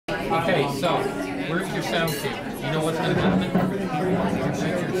Okay, so where's your sound cable? You know what's going to happen?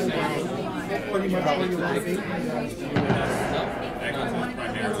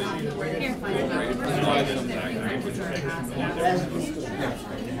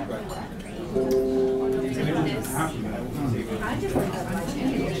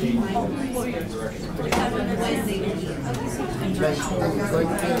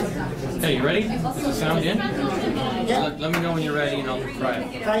 Okay, you ready? Is the sound in? Yeah. Let me know when you're ready and I'll try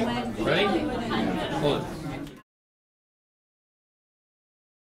it. Ready? Hold it.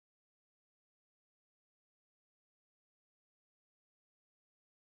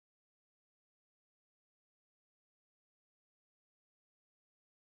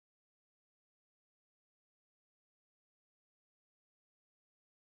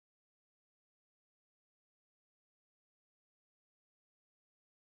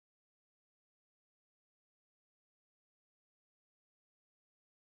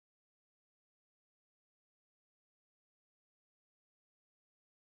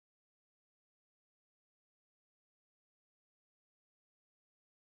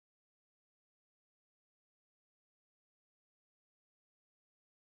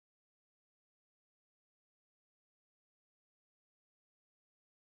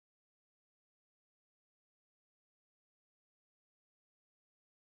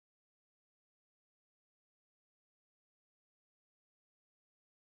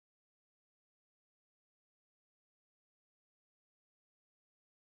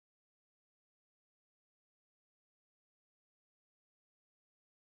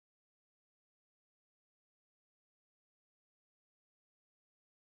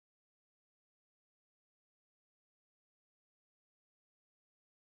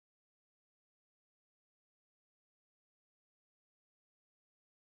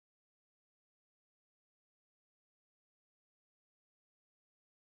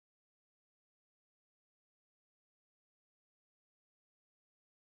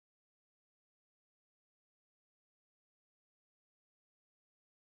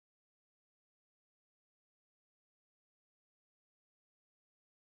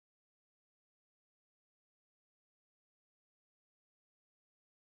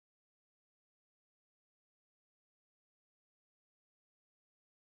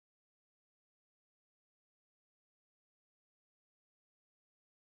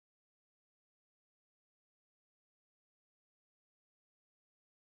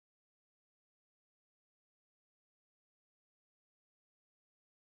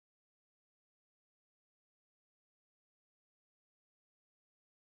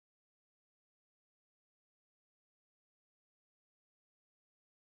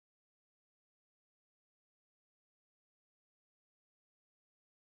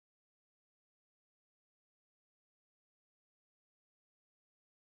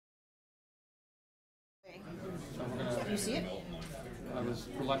 So we're gonna, Do you see it? I was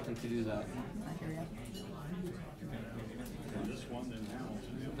reluctant to do that.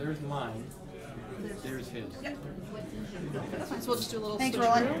 There's mine. There's his. Yep. That's fine. So we'll just do a little. Thanks,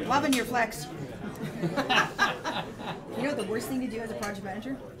 Rollin. Loving your flex. You know what the worst thing to do as a project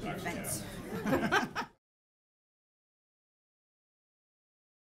manager? Fence.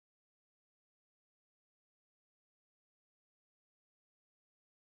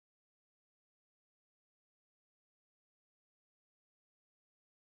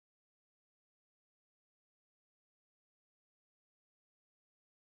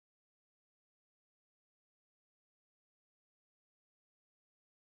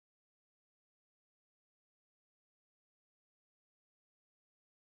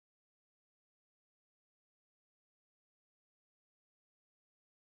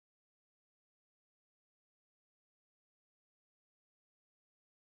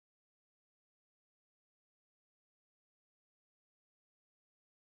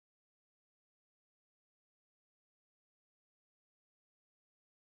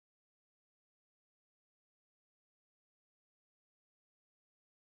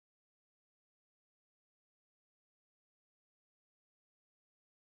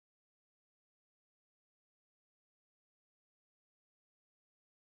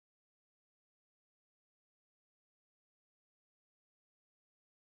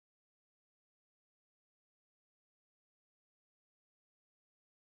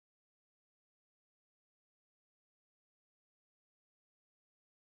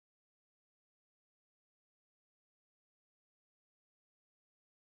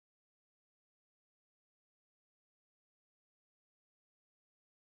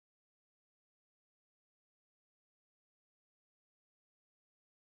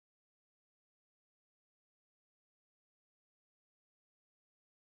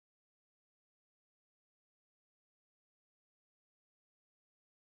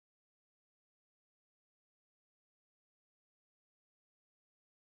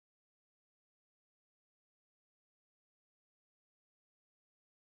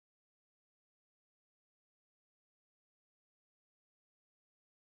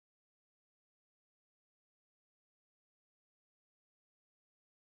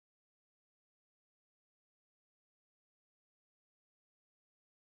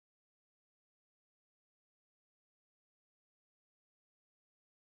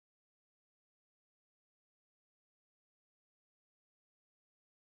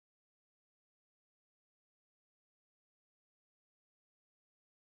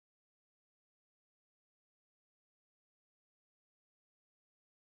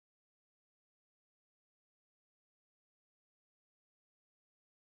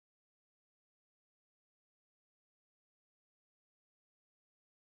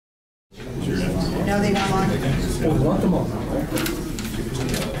 No, they want one. Oh, we want them all now, right?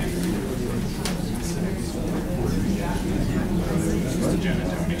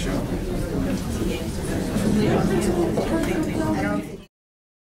 I don't.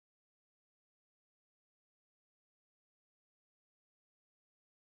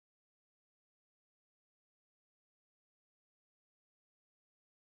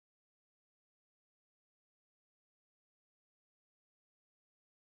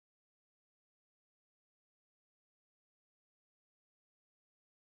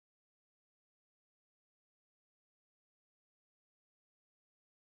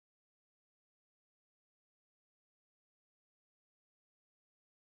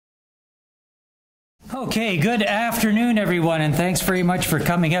 Okay, good afternoon, everyone, and thanks very much for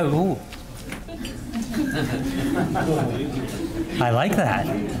coming out. Ooh. I like that.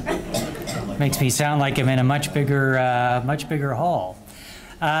 Makes me sound like I'm in a much bigger hall.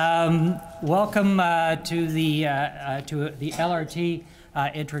 Welcome to the LRT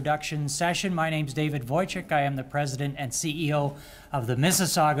introduction session. My name's David Wojcik. I am the president and CEO of the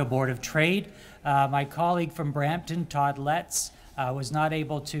Mississauga Board of Trade. My colleague from Brampton, Todd Letts, was not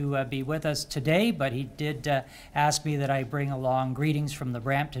able to be with us today, but he did ask me that I bring along greetings from the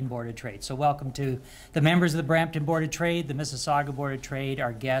Brampton Board of Trade. So welcome to the members of the Brampton Board of Trade, the Mississauga Board of Trade,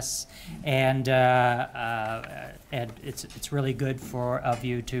 our guests, and it's really good of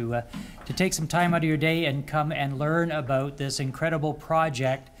you to take some time out of your day and come and learn about this incredible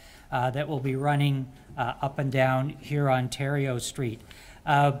project that will be running up and down Hurontario Street.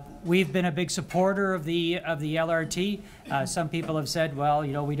 We've been a big supporter of the LRT. Some people have said, well,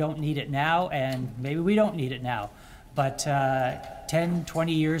 you know, we don't need it now, and maybe we don't need it now. But 10,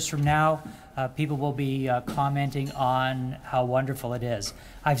 20 years from now, people will be commenting on how wonderful it is.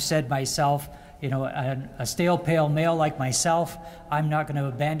 I've said myself, you know, a stale pale male like myself, I'm not going to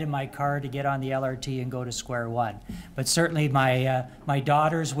abandon my car to get on the LRT and go to square one. But certainly my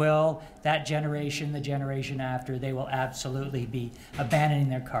daughters will, that generation, the generation after, they will absolutely be abandoning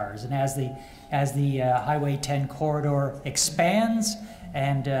their cars. And as the Highway 10 corridor expands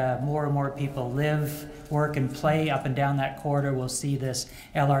and more and more people live, work, and play up and down that corridor, we'll see this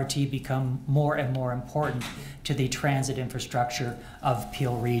LRT become more and more important to the transit infrastructure of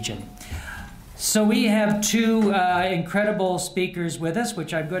Peel Region. So we have two incredible speakers with us,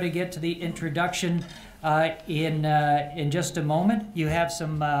 which I'm going to get to the introduction in just a moment. You have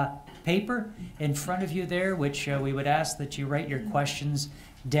some paper in front of you there, which we would ask that you write your questions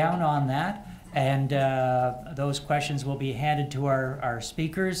down on that, and those questions will be handed to our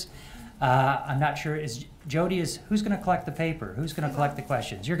speakers. I'm not sure, who's going to collect the paper? Who's going to collect the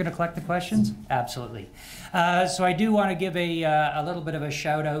questions? You're going to collect the questions? Absolutely. So I do want to give a little bit of a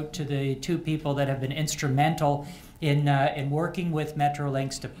shout out to the two people that have been instrumental in working with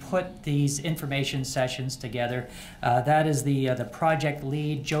Metrolinx to put these information sessions together. That is the project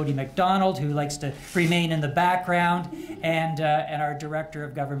lead, Jody McDonald, who likes to remain in the background, and our Director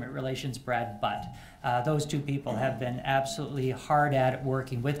of Government Relations, Brad Butt. Those two people have been absolutely hard at it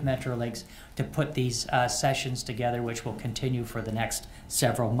working with Metrolinx to put these sessions together, which will continue for the next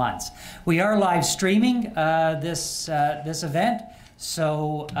several months. We are live streaming this event,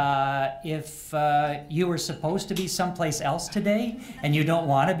 so if you were supposed to be someplace else today and you don't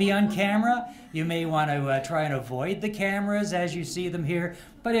want to be on camera, you may want to try and avoid the cameras as you see them here.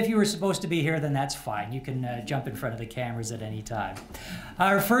 But if you were supposed to be here, then that's fine. You can jump in front of the cameras at any time.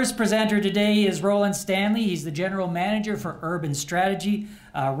 Our first presenter today is Rollin Stanley. He's the General Manager for Urban Strategy.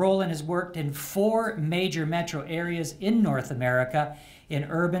 Rollin has worked in 4 major metro areas in North America in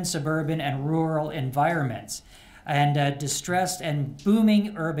urban, suburban, and rural environments, and distressed and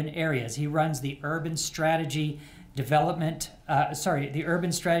booming urban areas. He runs the Urban Strategy Department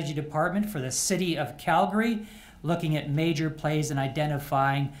for the City of Calgary, looking at major plays and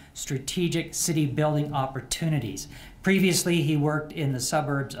identifying strategic city building opportunities. Previously, he worked in the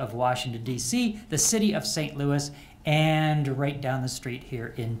suburbs of Washington, D.C., the city of St. Louis, and right down the street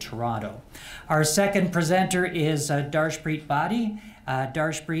here in Toronto. Our second presenter is Darshpreet Badi.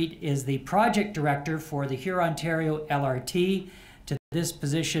 Darshpreet is the project director for the Hurontario LRT. To this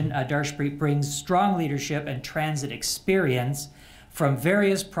position, Darshpreet brings strong leadership and transit experience from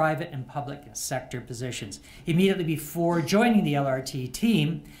various private and public sector positions. Immediately before joining the LRT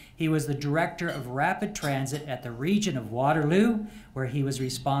team, he was the Director of Rapid Transit at the region of Waterloo, where he was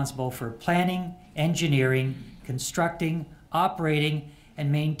responsible for planning, engineering, constructing, operating,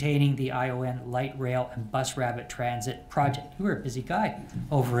 and maintaining the ION light rail and bus rapid transit project. You were a busy guy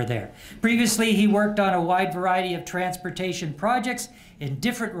over there. Previously, he worked on a wide variety of transportation projects in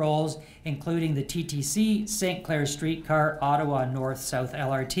different roles, including the TTC, St. Clair Streetcar, Ottawa North-South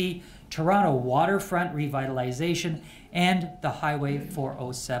LRT, Toronto Waterfront Revitalization, and the Highway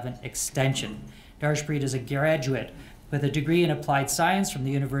 407 extension. Darshpreet is a graduate with a degree in applied science from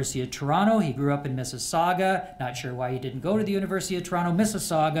the University of Toronto. He grew up in Mississauga. Not sure why he didn't go to the University of Toronto,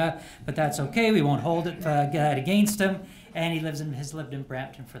 Mississauga, but that's okay. We won't hold it that against him. And he has lived in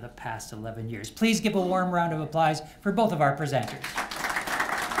Brampton for the past 11 years. Please give a warm round of applause for both of our presenters.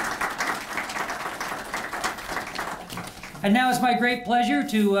 And now it's my great pleasure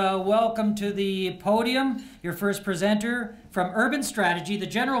to welcome to the podium your first presenter from Urban Strategy, the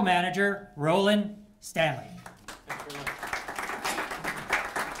General Manager, Rollin, Stanley.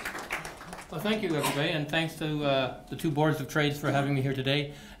 Well, thank you, everybody, and thanks to the two boards of trades for having me here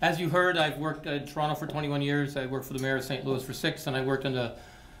today. As you heard, I've worked in Toronto for 21 years. I worked for the mayor of St. Louis for 6, and I worked on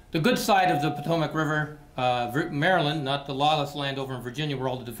the good side of the Potomac River, Maryland, not the lawless land over in Virginia where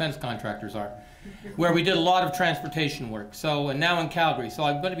all the defense contractors are, where we did a lot of transportation work. So, and now in Calgary. So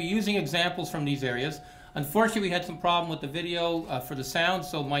I'm going to be using examples from these areas. Unfortunately, we had some problem with the video for the sound,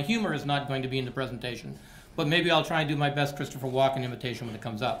 so my humor is not going to be in the presentation. But maybe I'll try and do my best Christopher Walken imitation when it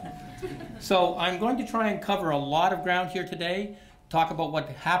comes up. So I'm going to try and cover a lot of ground here today, talk about what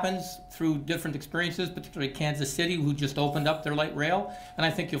happens through different experiences, particularly Kansas City, who just opened up their light rail, and I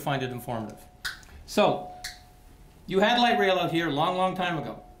think you'll find it informative. So, you had light rail out here a long, long time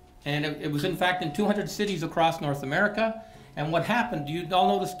ago. And it was in fact in 200 cities across North America. And what happened, do you all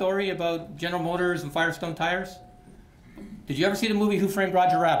know the story about General Motors and Firestone tires? Did you ever see the movie Who Framed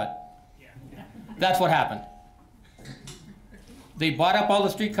Roger Rabbit? That's what happened. They bought up all the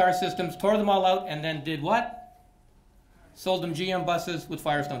streetcar systems, tore them all out, and then did what? Sold them GM buses with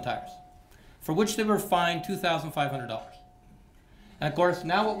Firestone tires, for which they were fined $2,500. And of course,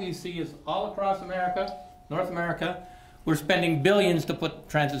 now what we see is all across America, North America, we're spending billions to put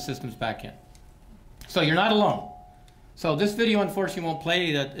transit systems back in. So you're not alone. So this video, unfortunately, won't play.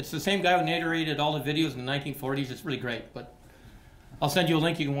 It's the same guy who narrated all the videos in the 1940s. It's really great, but I'll send you a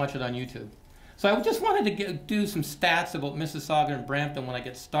link. You can watch it on YouTube. So I just wanted to do some stats about Mississauga and Brampton when I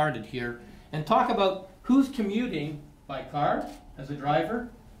get started here, and talk about who's commuting by car as a driver,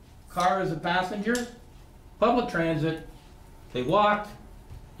 car as a passenger, public transit, they walked,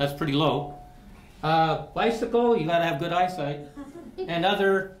 that's pretty low, bicycle, you gotta have good eyesight, and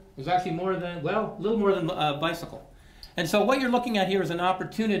other is actually more than, well, a little more than bicycle. And so what you're looking at here is an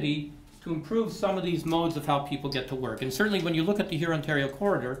opportunity to improve some of these modes of how people get to work. And certainly when you look at the Hurontario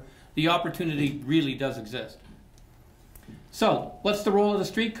corridor, the opportunity really does exist. So, what's the role of the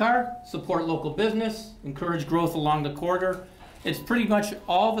streetcar? Support local business, encourage growth along the corridor. It's pretty much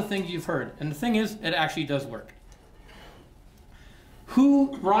all the things you've heard. And the thing is, it actually does work.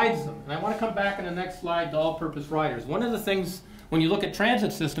 Who rides them? And I want to come back in the next slide to all-purpose riders. One of the things, when you look at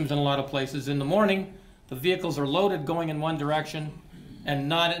transit systems in a lot of places, in the morning, the vehicles are loaded going in one direction and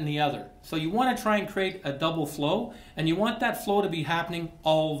not in the other. So you want to try and create a double flow, and you want that flow to be happening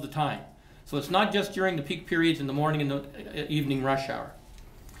all the time. So it's not just during the peak periods in the morning and the evening rush hour.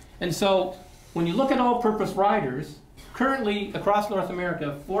 And so when you look at all-purpose riders, currently across North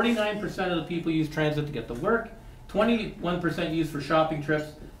America, 49% of the people use transit to get to work, 21% use for shopping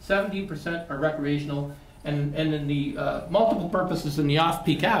trips, 17% are recreational, and in the multiple purposes in the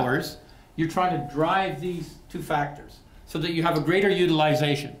off-peak hours, you're trying to drive these two factors so that you have a greater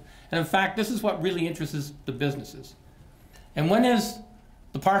utilization. And in fact, this is what really interests the businesses. And when is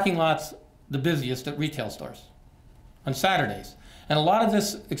the parking lots the busiest at retail stores? On Saturdays. And a lot of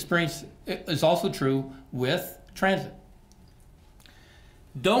this experience is also true with transit.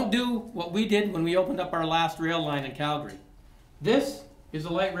 Don't do what we did when we opened up our last rail line in Calgary. This is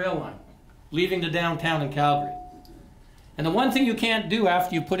a light rail line leaving the downtown in Calgary. And the one thing you can't do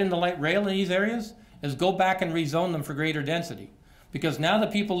after you put in the light rail in these areas is go back and rezone them for greater density. Because now the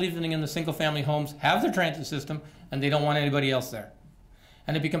people living in the single-family homes have their transit system and they don't want anybody else there.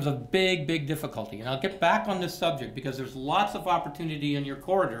 And it becomes a big, big difficulty. And I'll get back on this subject because there's lots of opportunity in your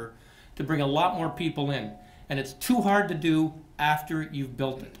corridor to bring a lot more people in. And it's too hard to do after you've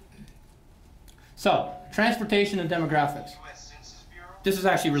built it. So, transportation and demographics. This is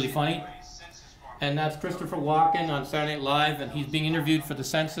actually really funny. And that's Christopher Walken on Saturday Night Live, and he's being interviewed for the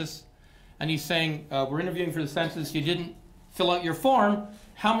census. And he's saying, we're interviewing for the census, you didn't fill out your form,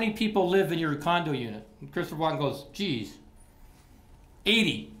 how many people live in your condo unit? And Christopher Walken goes, geez,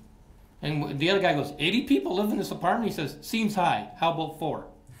 80. And the other guy goes, 80 people live in this apartment? He says, seems high, how about 4?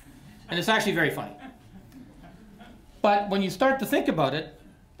 And it's actually very funny. But when you start to think about it,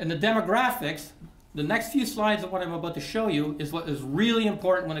 and the demographics, the next few slides of what I'm about to show you is what is really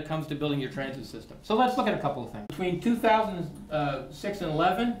important when it comes to building your transit system. So let's look at a couple of things. Between 2006 and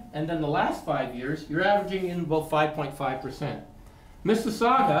 11, and then the last 5 years, you're averaging in about 5.5%.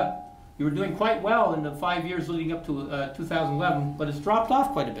 Mississauga, you were doing quite well in the 5 years leading up to 2011, but it's dropped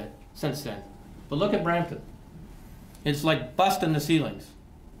off quite a bit since then. But look at Brampton. It's like busting the ceilings.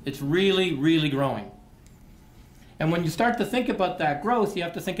 It's really, really growing. And when you start to think about that growth, you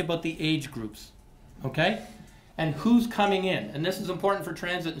have to think about the age groups, okay? And who's coming in. And this is important for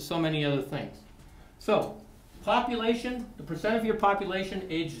transit and so many other things. So, population, the percent of your population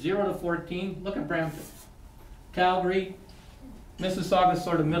aged 0 to 14, look at Brampton. Calgary, Mississauga's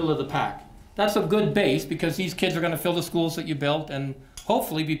sort of middle of the pack. That's a good base because these kids are going to fill the schools that you built and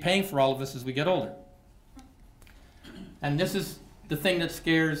hopefully be paying for all of us as we get older. And this is the thing that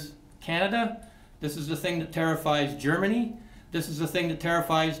scares Canada. This is the thing that terrifies Germany. This is the thing that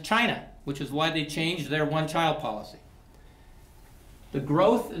terrifies China, which is why they changed their one-child policy. The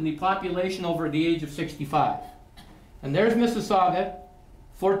growth in the population over the age of 65. And there's Mississauga,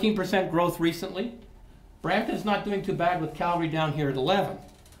 14% growth recently. Brampton's not doing too bad with Calgary down here at 11.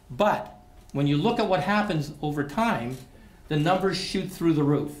 But when you look at what happens over time, the numbers shoot through the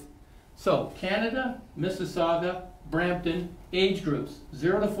roof. So Canada, Mississauga, Brampton, age groups,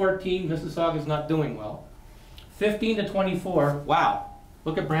 0 to 14, Mississauga's not doing well. 15 to 24, wow,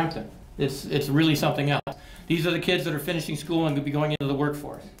 look at Brampton. It's really something else. These are the kids that are finishing school and will be going into the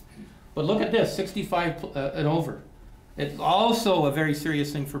workforce. But look at this, 65 and over. It's also a very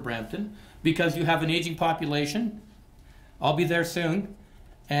serious thing for Brampton because you have an aging population. I'll be there soon.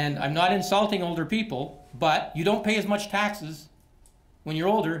 And I'm not insulting older people, but you don't pay as much taxes when you're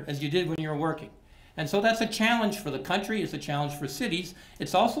older as you did when you were working. And so that's a challenge for the country, it's a challenge for cities,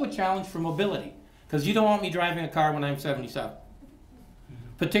 it's also a challenge for mobility, because you don't want me driving a car when I'm 77.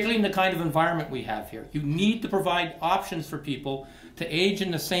 Particularly in the kind of environment we have here. You need to provide options for people to age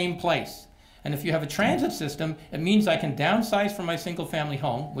in the same place. And if you have a transit system, it means I can downsize from my single family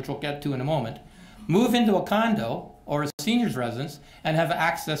home, which we'll get to in a moment, move into a condo or a senior's residence and have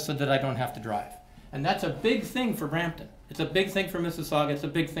access so that I don't have to drive. And that's a big thing for Brampton. It's a big thing for Mississauga, it's a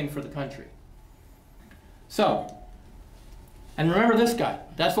big thing for the country. So, and remember this guy,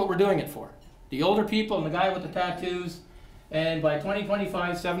 that's what we're doing it for. The older people and the guy with the tattoos, and by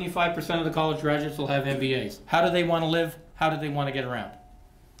 2025, 75% of the college graduates will have MBAs. How do they want to live? How do they want to get around?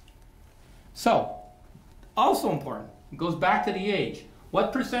 So, also important, it goes back to the age.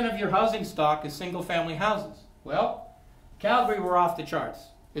 What percent of your housing stock is single family houses? Well, Calgary, we're off the charts.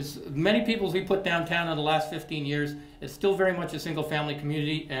 As many people as we put downtown in the last 15 years, it's still very much a single family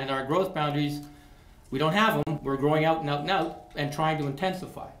community, and our growth boundaries, we don't have them. We're growing out and out and out and trying to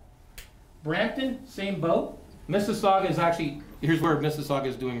intensify. Brampton, same boat. Mississauga is actually, here's where Mississauga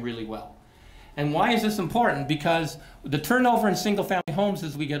is doing really well. And why is this important? Because the turnover in single family homes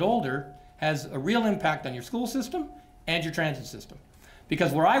as we get older has a real impact on your school system and your transit system.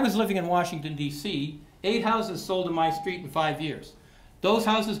 Because where I was living in Washington, D.C., 8 houses sold in my street in 5 years. Those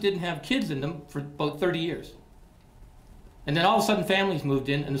houses didn't have kids in them for about 30 years. And then all of a sudden families moved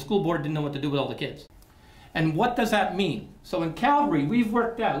in and the school board didn't know what to do with all the kids. And what does that mean? So in Calgary, we've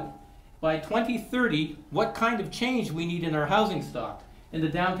worked out by 2030 what kind of change we need in our housing stock in the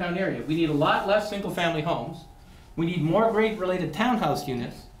downtown area. We need a lot less single family homes. We need more grade-related townhouse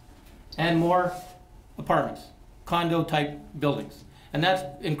units and more apartments, condo-type buildings. And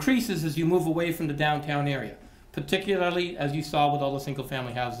that increases as you move away from the downtown area, particularly as you saw with all the single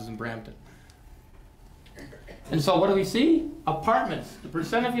family houses in Brampton. And so what do we see? Apartments. The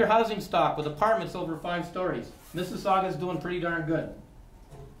percent of your housing stock with apartments over 5 stories. Mississauga is doing pretty darn good.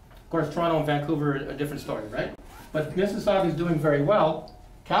 Of course, Toronto and Vancouver are a different story, right? But Mississauga is doing very well.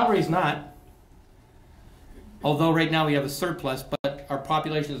 Calgary's not. Although right now we have a surplus, but our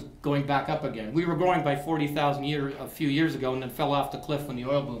population is going back up again. We were growing by 40,000 a few years ago and then fell off the cliff when the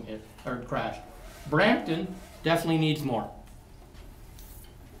oil boom hit, or crashed. Brampton definitely needs more.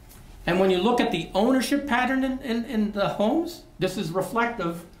 And when you look at the ownership pattern in the homes, this is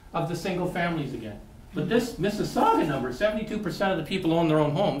reflective of the single families again. But this Mississauga number, 72% of the people own their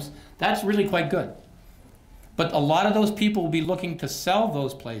own homes, that's really quite good. But a lot of those people will be looking to sell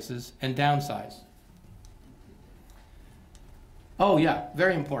those places and downsize. Oh yeah,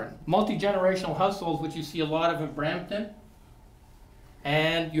 very important. Multi-generational households, which you see a lot of in Brampton.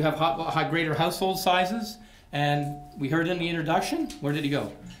 And you have greater household sizes. And we heard in the introduction, where did he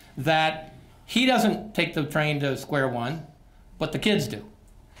go? That he doesn't take the train to square one, but the kids do.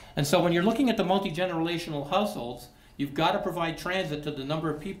 And so when you're looking at the multi-generational households, you've got to provide transit to the number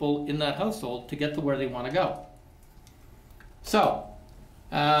of people in that household to get to where they want to go. So,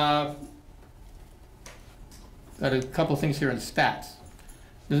 got a couple things here in stats.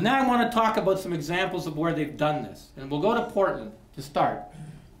 Now I want to talk about some examples of where they've done this. And we'll go to Portland to start.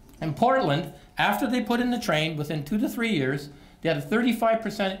 In Portland, after they put in the train, within 2 to 3 years, they had a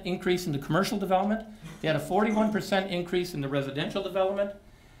 35% increase in the commercial development, they had a 41% increase in the residential development,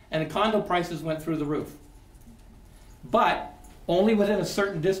 and the condo prices went through the roof. But only within a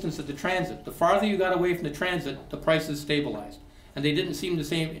certain distance of the transit. The farther you got away from the transit, the prices stabilized. And they didn't seem the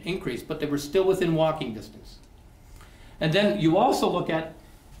same increase, but they were still within walking distance. And then you also look at,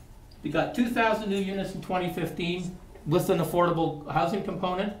 we got 2,000 new units in 2015 with an affordable housing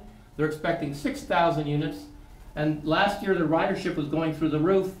component. They're expecting 6,000 units. And last year, the ridership was going through the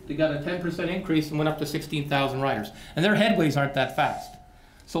roof. They got a 10% increase and went up to 16,000 riders. And their headways aren't that fast.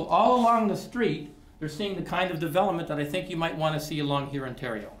 So all along the street, they're seeing the kind of development that I think you might want to see along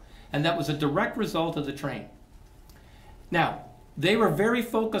Hurontario. And that was a direct result of the train. Now, they were very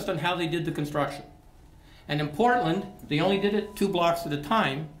focused on how they did the construction. And in Portland, they only did it 2 blocks at a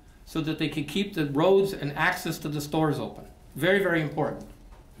time so that they could keep the roads and access to the stores open. Very, very important.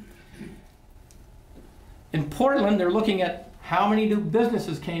 In Portland, they're looking at how many new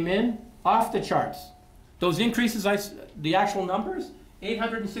businesses came in, off the charts. Those increases, the actual numbers,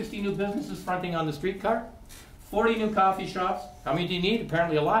 860 new businesses fronting on the streetcar, 40 new coffee shops. How many do you need?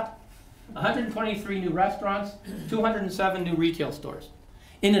 Apparently a lot. 123 new restaurants, 207 new retail stores,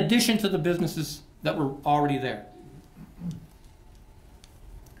 in addition to the businesses that were already there.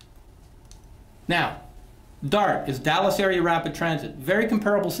 Now, DART is Dallas Area Rapid Transit. Very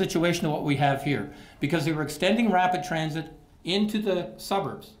comparable situation to what we have here, because they were extending rapid transit into the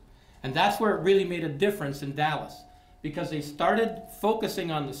suburbs. And that's where it really made a difference in Dallas, because they started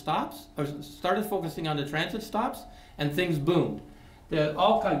focusing on the stops, or started focusing on the transit stops, and things boomed.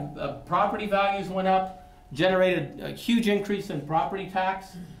 All kind of property values went up, generated a huge increase in property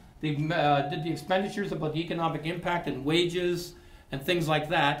tax. They did the expenditures about the economic impact and wages and things like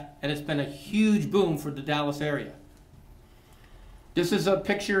that, and it's been a huge boom for the Dallas area. This is a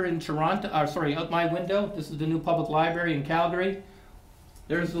picture in Toronto, out my window. This is the new public library in Calgary.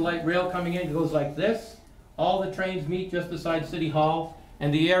 There's the light rail coming in, it goes like this. All the trains meet just beside City Hall,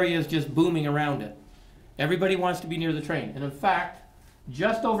 and the area is just booming around it. Everybody wants to be near the train, and in fact,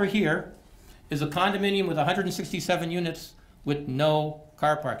 just over here is a condominium with 167 units with no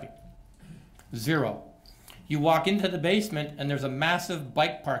car parking. 0. You walk into the basement and there's a massive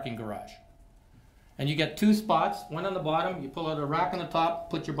bike parking garage. And you get 2 spots, one on the bottom, you pull out a rack on the top,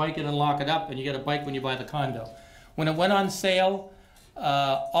 put your bike in and lock it up, and you get a bike when you buy the condo. When it went on sale,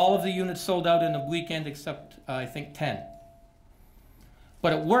 all of the units sold out in a weekend except, I think, 10.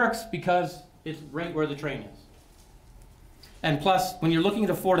 But it works because it's right where the train is. And plus, when you're looking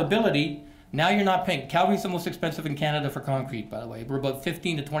at affordability, now you're not paying. Calgary's the most expensive in Canada for concrete, by the way. We're about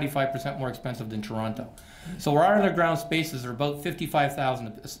 15 to 25% more expensive than Toronto. So our underground spaces are about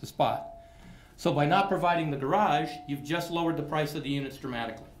 $55,000 a spot. So by not providing the garage, you've just lowered the price of the units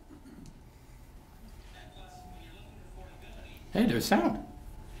dramatically. Hey, there's sound.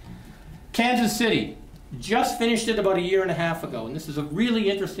 Kansas City just finished it about 1.5 years ago, and this is a really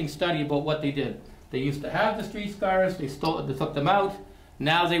interesting study about what they did. They used to have the streetcars, they took them out.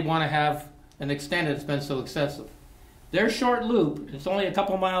 Now they want to have an extended, it's been so excessive. Their short loop, it's only a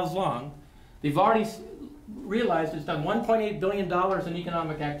couple miles long, they've already realized it's done $1.8 billion in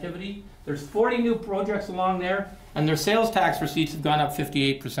economic activity. There's 40 new projects along there, and their sales tax receipts have gone up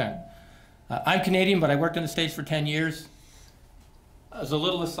 58%. I'm Canadian, but I worked in the States for 10 years. As a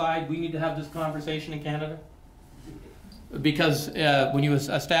little aside, we need to have this conversation in Canada. Because when you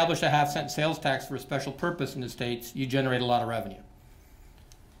establish a half-cent sales tax for a special purpose in the States, you generate a lot of revenue.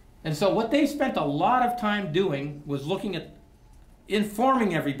 And so what they spent a lot of time doing was looking at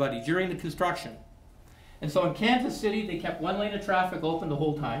informing everybody during the construction. And so in Kansas City, they kept 1 lane of traffic open the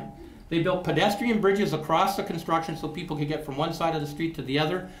whole time. They built pedestrian bridges across the construction so people could get from one side of the street to the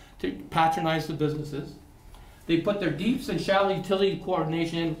other to patronize the businesses. They put their deeps and shallow utility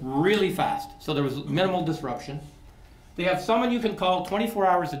coordination in really fast, so there was minimal disruption. They have someone you can call 24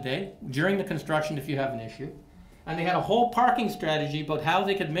 hours a day during the construction if you have an issue. And they had a whole parking strategy about how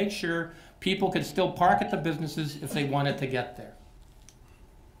they could make sure people could still park at the businesses if they wanted to get there.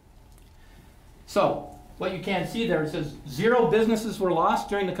 So, what you can't see there, it says 0 businesses were lost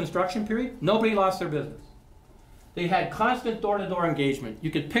during the construction period. Nobody lost their business. They had constant door-to-door engagement.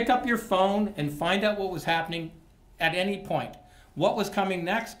 You could pick up your phone and find out what was happening at any point. What was coming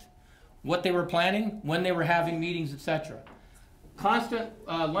next, what they were planning, when they were having meetings, etc. Constant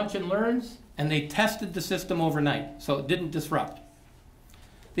lunch and learns, and they tested the system overnight, so it didn't disrupt.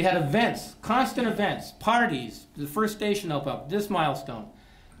 They had events, constant events, parties, the first station opened up, this milestone.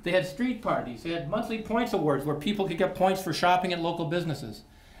 They had street parties. They had monthly points awards where people could get points for shopping at local businesses.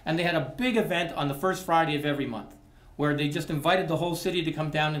 And they had a big event on the first Friday of every month where they just invited the whole city to come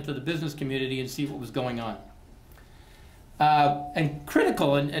down into the business community and see what was going on. And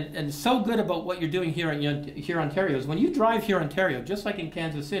critical and so good about what you're doing here in Hurontario is when you drive Hurontario, just like in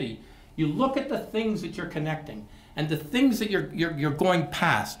Kansas City, you look at the things that you're connecting and the things that you're going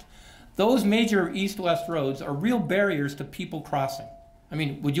past. Those major east-west roads are real barriers to people crossing. I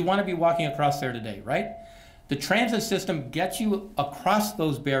mean, would you want to be walking across there today, right? The transit system gets you across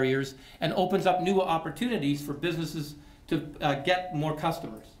those barriers and opens up new opportunities for businesses to get more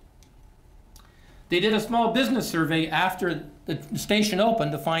customers. They did a small business survey after the station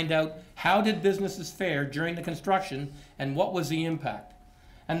opened to find out how did businesses fare during the construction and what was the impact.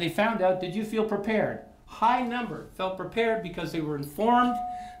 And they found out, did you feel prepared? High number felt prepared because they were informed.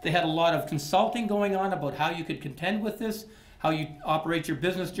 They had a lot of consulting going on about how you could contend with this, how you operate your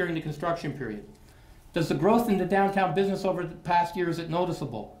business during the construction period. Does the growth in the downtown business over the past year, is it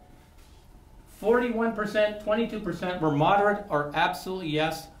noticeable? 41%, 22% were moderate or absolutely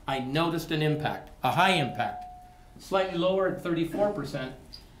yes, I noticed an impact, a high impact. Slightly lower at 34%.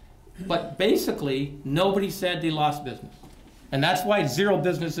 But basically, nobody said they lost business. And that's why 0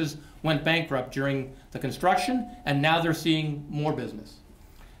 businesses went bankrupt during the construction, and now they're seeing more business.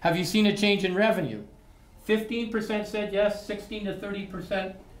 Have you seen a change in revenue? 15% said yes, 16 to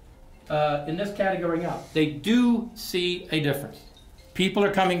 30% in this category up. They do see a difference. People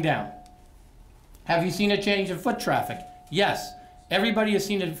are coming down. Have you seen a change in foot traffic? Yes. Everybody has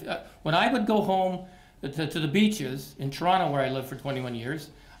seen it. When I would go home to the beaches in Toronto, where I lived for 21 years,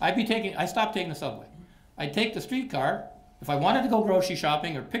 I stopped taking the subway. I'd take the streetcar. If I wanted to go grocery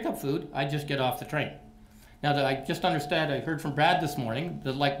shopping or pick up food, I'd just get off the train. Now, that I just understand, I heard from Brad this morning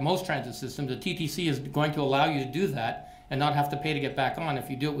that like most transit systems, the TTC is going to allow you to do that and not have to pay to get back on if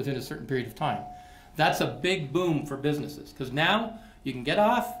you do it within a certain period of time. That's a big boom for businesses because now you can get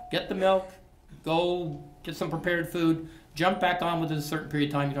off, get the milk, go get some prepared food, jump back on within a certain period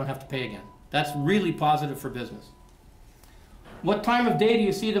of time, you don't have to pay again. That's really positive for business. What time of day do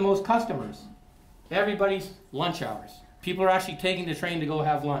you see the most customers? Everybody's lunch hours. People are actually taking the train to go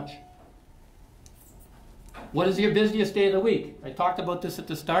have lunch. What is your busiest day of the week? I talked about this at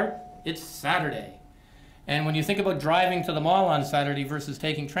the start. It's Saturday. And when you think about driving to the mall on Saturday versus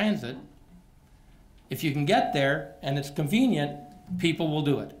taking transit, if you can get there and it's convenient, people will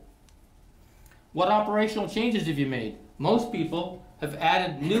do it. What operational changes have you made? Most people have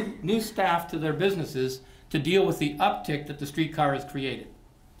added new staff to their businesses to deal with the uptick that the streetcar has created.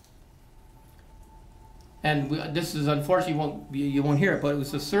 And this is unfortunately, you won't hear it, but it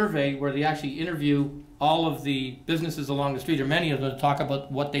was a survey where they actually interview all of the businesses along the street, or many of them, to talk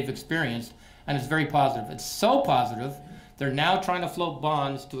about what they've experienced, and it's very positive. It's so positive, they're now trying to float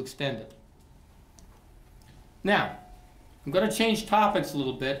bonds to extend it. Now, I'm going to change topics a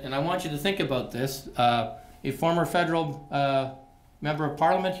little bit, and I want you to think about this. A former federal member of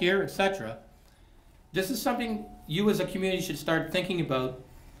parliament here, etc. This is something you as a community should start thinking about.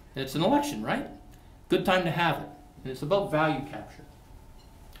 It's an election, right? Good time to have it. And it's about value capture.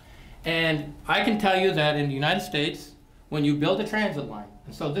 And I can tell you that in the United States, when you build a transit line,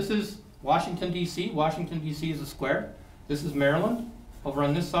 and so this is Washington, D.C. Washington, D.C. is a square. This is Maryland, over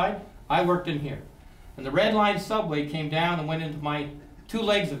on this side. I worked in here. And the Red Line subway came down and went into my 2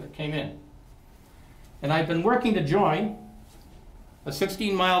 legs of it, came in. And I've been working to join a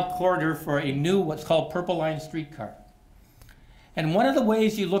 16-mile corridor for a new, what's called Purple Line streetcar. And one of the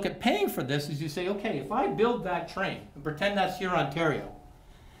ways you look at paying for this is you say, okay, if I build that train, and pretend that's Hurontario,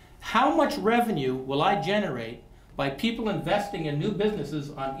 how much revenue will I generate by people investing in new businesses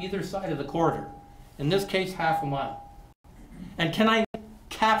on either side of the corridor? In this case, half a mile. And can I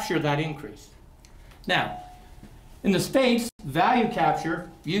capture that increase? Now, in the States, value capture,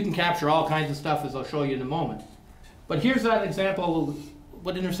 you can capture all kinds of stuff, as I'll show you in a moment. But here's that example.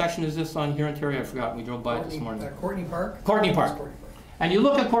 What intersection is this on Hurontario? I forgot. We drove by it this morning. Courtney Park? Courtney Park. And you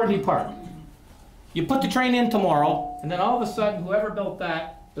look at Courtney Park. You put the train in tomorrow, and then all of a sudden, whoever built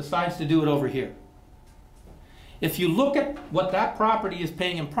that decides to do it over here. If you look at what that property is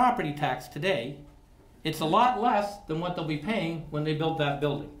paying in property tax today, it's a lot less than what they'll be paying when they build that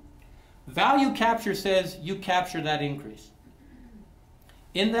building. Value capture says you capture that increase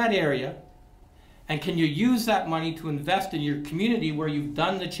in that area, and can you use that money to invest in your community where you've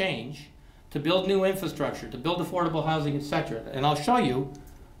done the change to build new infrastructure, to build affordable housing, etc. And I'll show you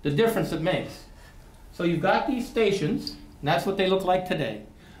the difference it makes. So you've got these stations, and that's what they look like today.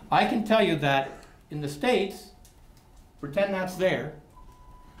 I can tell you that in the States, pretend that's there,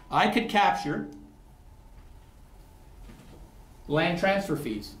 I could capture land transfer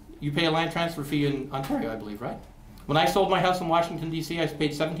fees. You pay a land transfer fee in Ontario, I believe, right? When I sold my house in Washington, D.C., I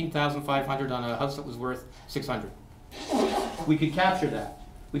paid $17,500 on a house that was worth $600. We could capture that.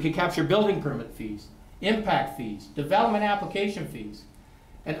 We could capture building permit fees, impact fees, development application fees,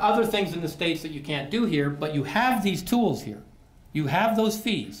 and other things in the States that you can't do here, but you have these tools here. You have those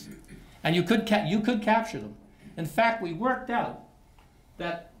fees, and you could capture them. In fact, we worked out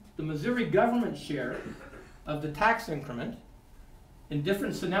that the Missouri government share of the tax increment in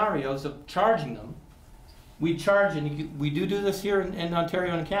different scenarios of charging them, we charge, and we do this here in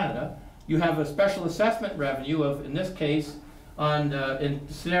Ontario and Canada. You have a special assessment revenue of, in this case, in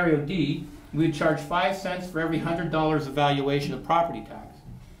scenario D, we would charge 5 cents for every $100 of valuation of property tax.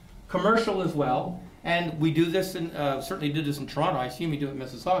 Commercial as well, and we do this in, certainly did this in Toronto, I assume you do it in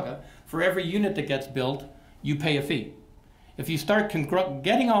Mississauga. For every unit that gets built, you pay a fee. If you start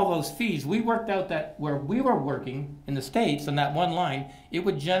getting all those fees, we worked out that where we were working in the States on that one line, it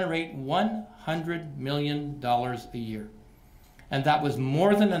would generate $100 million a year. And that was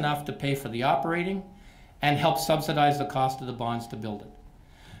more than enough to pay for the operating and help subsidize the cost of the bonds to build it.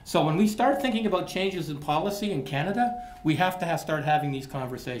 So when we start thinking about changes in policy in Canada, we have to start having these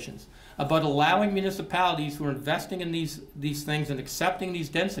conversations about allowing municipalities who are investing in these things and accepting these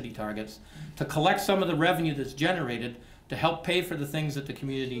density targets to collect some of the revenue that's generated to help pay for the things that the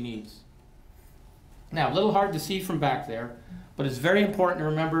community needs. Now, a little hard to see from back there, but it's very important to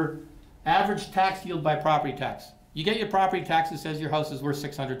remember average tax yield by property tax. You get your property tax that says your house is worth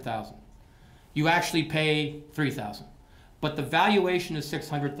 $600,000. You actually pay $3,000, but the valuation is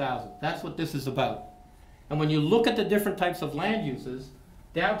 $600,000. That's what this is about. And when you look at the different types of land uses,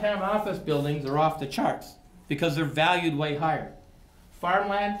 downtown office buildings are off the charts because they're valued way higher.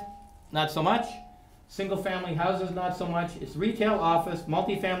 Farmland, not so much. Single-family houses, not so much. It's retail, office,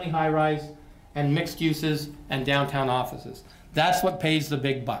 multifamily high-rise, and mixed uses and downtown offices. That's what pays the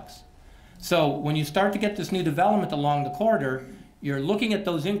big bucks. So when you start to get this new development along the corridor, you're looking at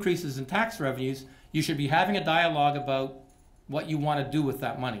those increases in tax revenues. You should be having a dialogue about what you want to do with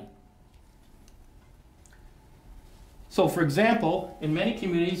that money. So for example, in many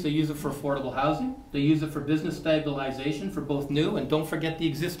communities, they use it for affordable housing. They use it for business stabilization for both new and don't forget the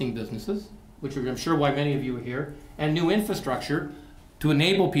existing businesses, which I'm sure why many of you are here, and new infrastructure to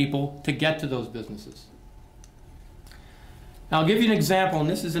enable people to get to those businesses. Now I'll give you an example, and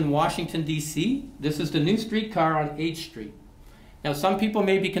this is in Washington, D.C. This is the new streetcar on H Street. Now some people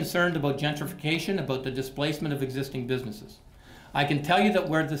may be concerned about gentrification, about the displacement of existing businesses. I can tell you that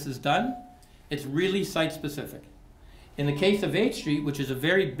where this is done, it's really site-specific. In the case of H Street, which is a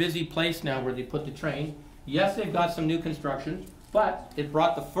very busy place now where they put the train, yes, they've got some new construction, but it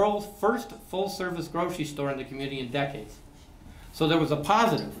brought the first full-service grocery store in the community in decades. So there was a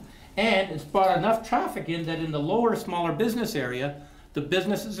positive. And it's brought enough traffic in that in the lower, smaller business area, the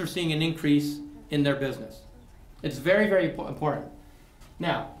businesses are seeing an increase in their business. It's very, very important.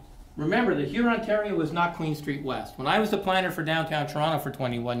 Now, remember that Hurontario was not Queen Street West. When I was the planner for downtown Toronto for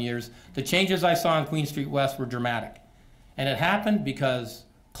 21 years, the changes I saw in Queen Street West were dramatic. And it happened because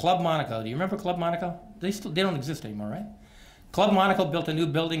Club Monaco, do you remember Club Monaco? They don't exist anymore, right? Club Monaco built a new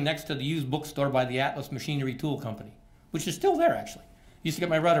building next to the used bookstore by the Atlas Machinery Tool Company, which is still there actually. Used to get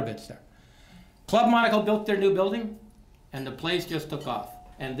my rudder bits there. Club Monaco built their new building, and the place just took off.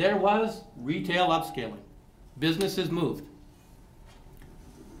 And there was retail upscaling. Businesses moved.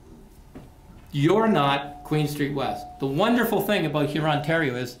 You're not Queen Street West. The wonderful thing about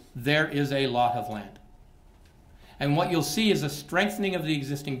Hurontario is there is a lot of land. And what you'll see is a strengthening of the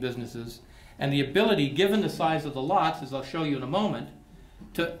existing businesses and the ability, given the size of the lots, as I'll show you in a moment,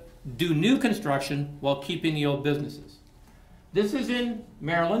 to do new construction while keeping the old businesses. This is in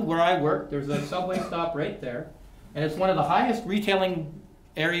Maryland, where I work. There's a subway stop right there. And it's one of the highest retailing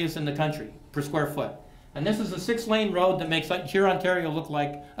areas in the country per square foot. And this is a 6-lane road that makes Hurontario look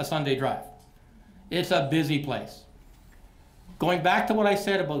like a Sunday drive. It's a busy place. Going back to what I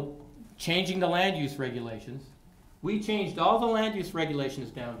said about changing the land use regulations, we changed all the land use regulations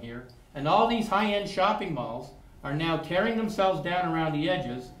down here, and all these high-end shopping malls are now tearing themselves down around the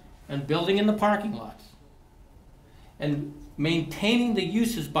edges and building in the parking lots and maintaining the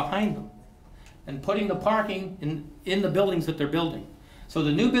uses behind them and putting the parking in the buildings that they're building. So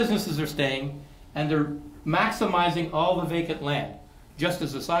the new businesses are staying and they're maximizing all the vacant land. Just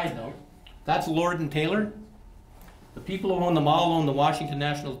as a side note, that's Lord & Taylor. The people who own the mall own the Washington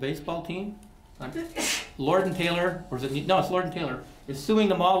Nationals baseball team. Lord & Taylor, or is it, no, it's Lord & Taylor, is suing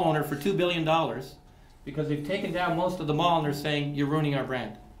the mall owner for $2 billion because they've taken down most of the mall and they're saying, you're ruining our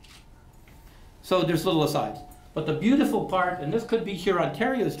brand. So there's little asides. But the beautiful part, and this could be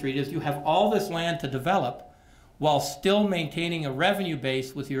Hurontario Street, is you have all this land to develop while still maintaining a revenue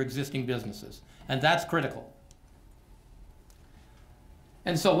base with your existing businesses. And that's critical.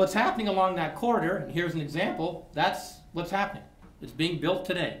 And so what's happening along that corridor, and here's an example, that's what's happening. It's being built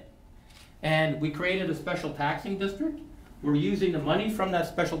today. And we created a special taxing district. We're using the money from that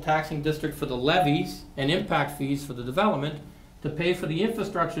special taxing district for the levies and impact fees for the development to pay for the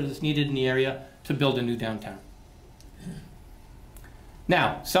infrastructure that's needed in the area to build a new downtown.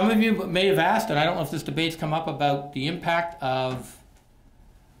 Now, some of you may have asked, and I don't know if this debate's come up, about the impact of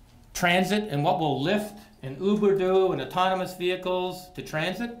transit and what will Lyft and Uber do and autonomous vehicles to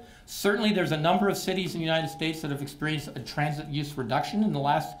transit. Certainly there's a number of cities in the United States that have experienced a transit use reduction in the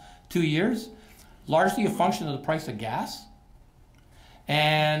last 2 years, largely a function of the price of gas.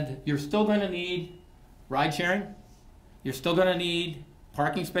 And you're still going to need ride sharing, you're still going to need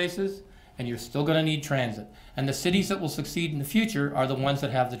parking spaces, and you're still going to need transit. And the cities that will succeed in the future are the ones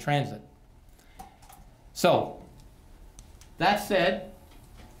that have the transit. So, that said,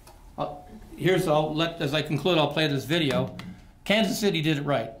 as I conclude, I'll play this video. Kansas City did it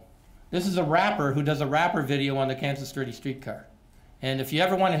right. This is a rapper who does a rapper video on the Kansas City streetcar. And if you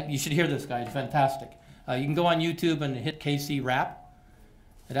ever want to, you should hear this guy, he's fantastic. You can go on YouTube and hit KC Rap.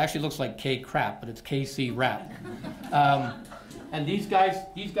 It actually looks like K crap, but it's KC Rap. And these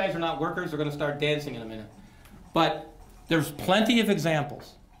guys are not workers, they're going to start dancing in a minute. But there's plenty of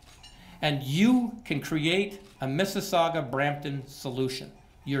examples. And you can create a Mississauga-Brampton solution.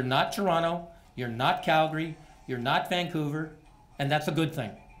 You're not Toronto, you're not Calgary, you're not Vancouver, and that's a good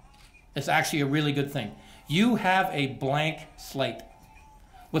thing. It's actually a really good thing. You have a blank slate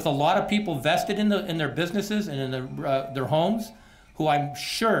with a lot of people vested in their businesses and in their homes, who I'm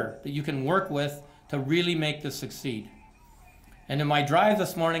sure that you can work with to really make this succeed. And in my drive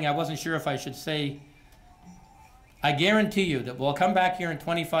this morning, I wasn't sure if I should say, I guarantee you that we'll come back here in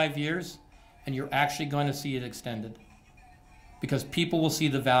 25 years and you're actually going to see it extended, because people will see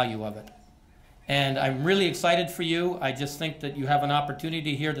the value of it. And I'm really excited for you. I just think that you have an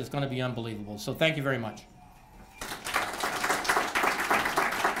opportunity here that's going to be unbelievable. So thank you very much.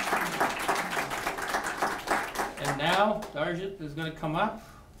 And now, Darjit is going to come up.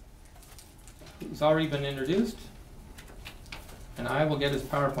 He's already been introduced. And I will get his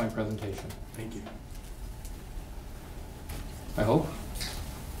PowerPoint presentation. Thank you. I hope.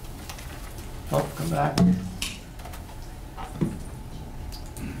 Oh, come back.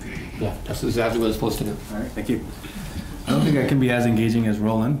 Yeah, that's exactly what it's supposed to do. All right, thank you. I don't think I can be as engaging as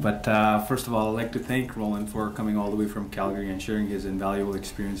Rollin, but first of all, I'd like to thank Rollin for coming all the way from Calgary and sharing his invaluable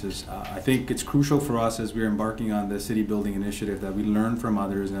experiences. I think it's crucial for us as we're embarking on the city building initiative that we learn from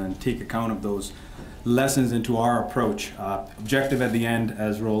others and take account of those lessons into our approach. Objective at the end,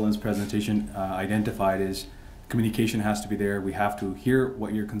 as Rollin's presentation identified, is communication has to be there. We have to hear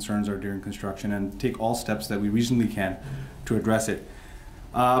what your concerns are during construction and take all steps that we reasonably can to address it.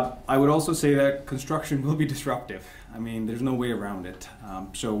 I would also say that construction will be disruptive. I mean, there's no way around it.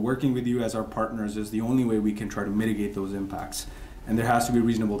 So working with you as our partners is the only way we can try to mitigate those impacts. And there has to be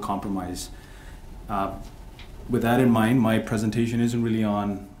reasonable compromise. With that in mind, my presentation isn't really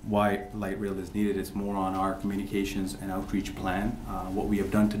on why light rail is needed. It's more on our communications and outreach plan, what we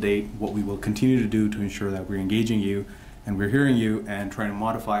have done to date, what we will continue to do to ensure that we're engaging you and we're hearing you and trying to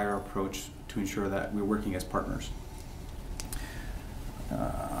modify our approach to ensure that we're working as partners.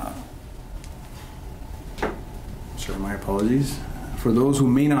 Sorry, my apologies. For those who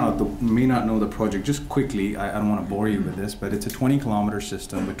may not know the project, just quickly, I don't want to bore you with this, but it's a 20-kilometer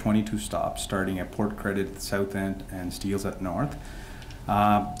system with 22 stops, starting at Port Credit at the south end and Steeles at north.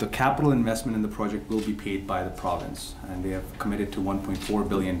 The capital investment in the project will be paid by the province, and they have committed to $1.4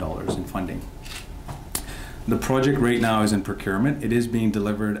 billion in funding. The project right now is in procurement. It is being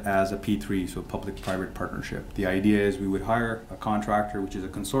delivered as a P3, so public-private partnership. The idea is we would hire a contractor, which is a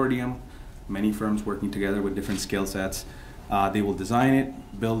consortium, many firms working together with different skill sets. They will design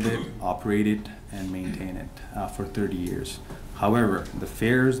it, build it, operate it, and maintain it for 30 years. However, the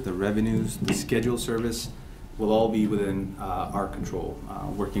fares, the revenues, the schedule service will all be within our control,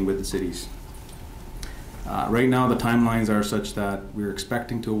 working with the cities. Right now, the timelines are such that we're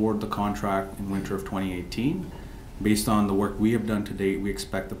expecting to award the contract in winter of 2018. Based on the work we have done to date, we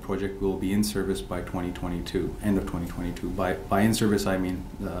expect the project will be in service by 2022, end of 2022. By in service, I mean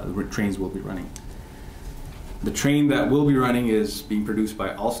the trains will be running. The train that will be running is being produced by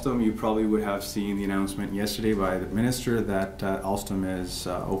Alstom. You probably would have seen the announcement yesterday by the minister that Alstom is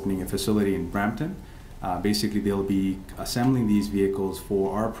opening a facility in Brampton. Basically, they'll be assembling these vehicles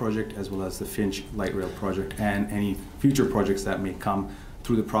for our project as well as the Finch Light Rail project and any future projects that may come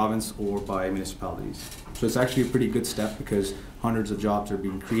through the province or by municipalities. So it's actually a pretty good step because hundreds of jobs are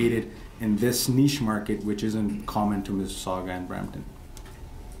being created in this niche market, which isn't common to Mississauga and Brampton.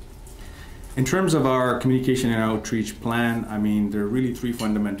 In terms of our communication and outreach plan, I mean, there are really three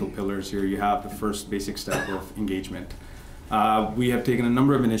fundamental pillars here. You have the first basic step of engagement. We have taken a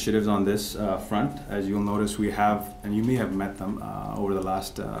number of initiatives on this front. As you'll notice, we have, and you may have met them over the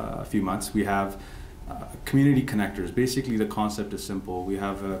last few months, we have community connectors. Basically, the concept is simple. We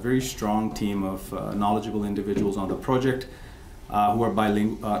have a very strong team of knowledgeable individuals on the project who are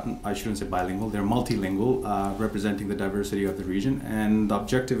bilingual, I shouldn't say bilingual, they're multilingual, representing the diversity of the region. And the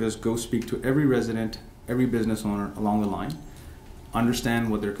objective is go speak to every resident, every business owner along the line,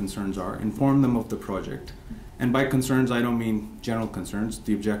 understand what their concerns are, inform them of the project. And by concerns, I don't mean general concerns.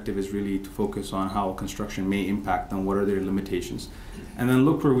 The objective is really to focus on how construction may impact them, what are their limitations, and then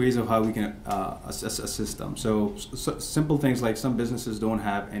look for ways of how we can assist them. So simple things like some businesses don't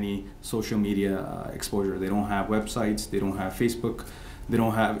have any social media exposure. They don't have websites, they don't have Facebook, they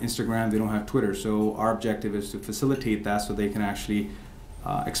don't have Instagram, they don't have Twitter. So our objective is to facilitate that so they can actually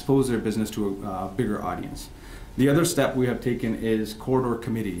expose their business to a bigger audience. The other step we have taken is corridor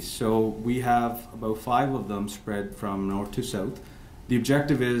committees. So we have about 5 of them spread from north to south. The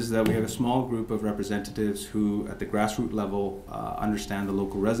objective is that we have a small group of representatives who at the grassroots level understand the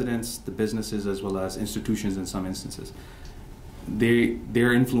local residents, the businesses, as well as institutions in some instances.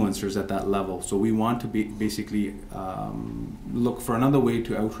 They're influencers at that level. So we want to basically look for another way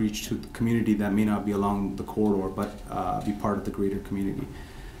to outreach to the community that may not be along the corridor, but be part of the greater community.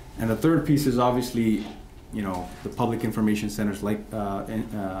 And the third piece is obviously, you know, the public information centers like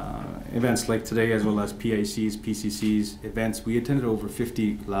events like today, as well as PICs, PCCs, events. We attended over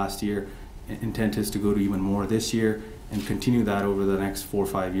 50 last year. Intent is to go to even more this year and continue that over the next 4 or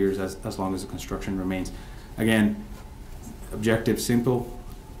 5 years as long as the construction remains. Again, objective simple.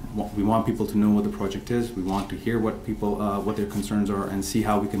 We want people to know what the project is. We want to hear what people, what their concerns are, and see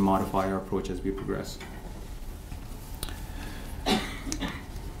how we can modify our approach as we progress.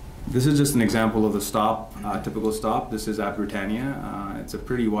 This is just an example of the stop, typical stop. This is at Britannia. It's a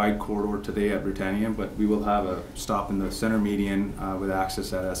pretty wide corridor today at Britannia, but we will have a stop in the center median with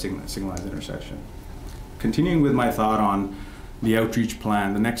access at a signalized intersection. Continuing with my thought on the outreach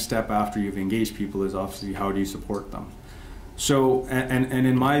plan, the next step after you've engaged people is obviously how do you support them. So, and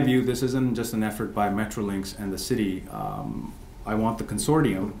in my view, this isn't just an effort by Metrolinx and the city. I want the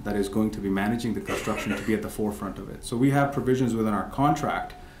consortium that is going to be managing the construction to be at the forefront of it. So we have provisions within our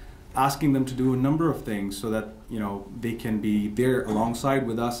contract asking them to do a number of things so that, you know, they can be there alongside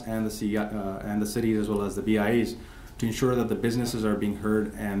with us and the cities as well as the BIAs to ensure that the businesses are being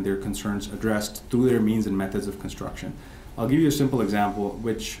heard and their concerns addressed through their means and methods of construction. I'll give you a simple example,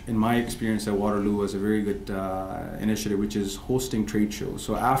 which in my experience at Waterloo was a very good initiative, which is hosting trade shows.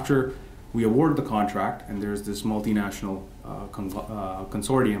 So after we award the contract and there's this multinational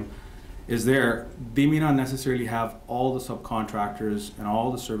consortium is there, they may not necessarily have all the subcontractors and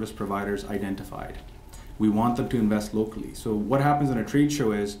all the service providers identified. We want them to invest locally. So what happens in a trade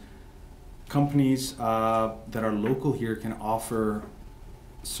show is companies that are local here can offer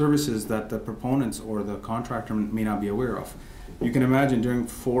services that the proponents or the contractor may not be aware of. You can imagine during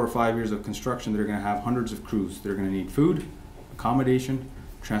 4 or 5 years of construction, they're going to have hundreds of crews. They're going to need food, accommodation,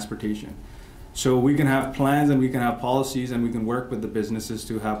 transportation. So we can have plans and we can have policies and we can work with the businesses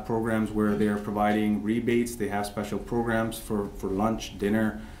to have programs where they are providing rebates. They have special programs for lunch,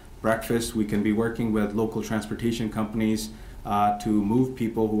 dinner, breakfast. We can be working with local transportation companies to move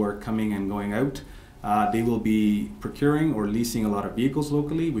people who are coming and going out. They will be procuring or leasing a lot of vehicles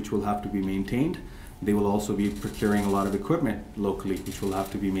locally, which will have to be maintained. They will also be procuring a lot of equipment locally, which will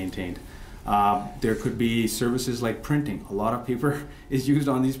have to be maintained. There could be services like printing. A lot of paper is used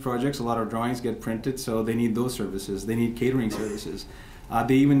on these projects. A lot of drawings get printed, so they need those services. They need catering services.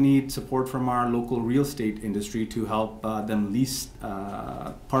 They even need support from our local real estate industry to help them lease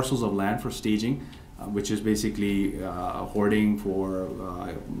parcels of land for staging, which is basically hoarding for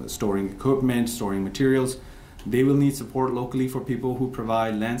storing equipment, storing materials. They will need support locally for people who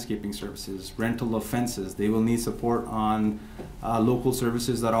provide landscaping services, rental of fences. They will need support on local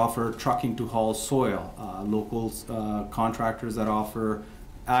services that offer trucking to haul soil, local contractors that offer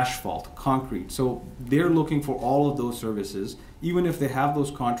asphalt, concrete. So they're looking for all of those services. Even if they have those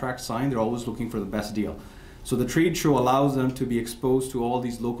contracts signed, they're always looking for the best deal. So the trade show allows them to be exposed to all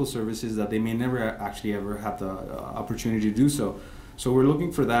these local services that they may never actually ever have the opportunity to do so. So we're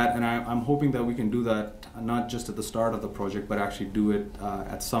looking for that, and I'm hoping that we can do that not just at the start of the project, but actually do it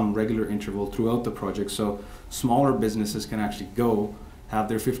at some regular interval throughout the project, so smaller businesses can actually go, have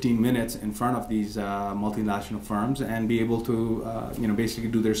their 15 minutes in front of these multinational firms and be able to basically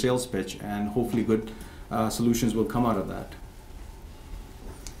do their sales pitch and hopefully solutions will come out of that.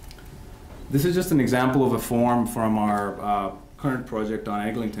 This is just an example of a form from our current project on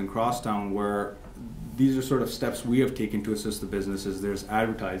Eglinton Crosstown, where these are sort of steps we have taken to assist the businesses. There's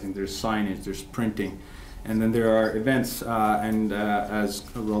advertising, there's signage, there's printing, and then there are events, as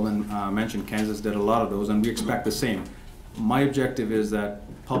Rollin mentioned, Kansas did a lot of those, and we expect the same. My objective is that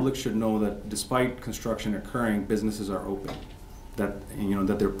public should know that despite construction occurring, businesses are open. That, you know,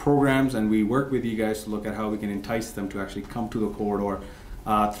 that there are programs, and we work with you guys to look at how we can entice them to actually come to the corridor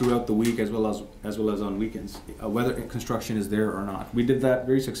throughout the week, as well as on weekends, whether construction is there or not. We did that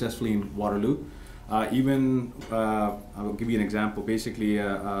very successfully in Waterloo. I'll give you an example. Basically,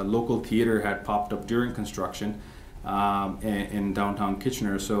 a local theater had popped up during construction in downtown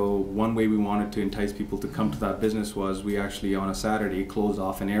Kitchener. So one way we wanted to entice people to come to that business was we actually, on a Saturday, closed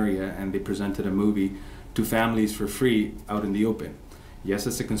off an area and they presented a movie to families for free out in the open. Yes,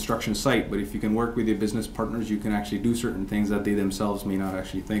 it's a construction site, but if you can work with your business partners, you can actually do certain things that they themselves may not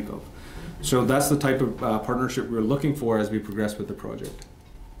actually think of. So that's the type of partnership we're looking for as we progress with the project.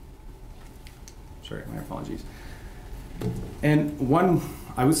 Sorry, my apologies. And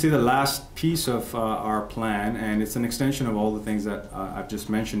I would say the last piece of our plan, and it's an extension of all the things that I've just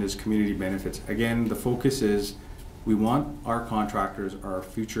mentioned, is community benefits. Again, the focus is we want our contractors, our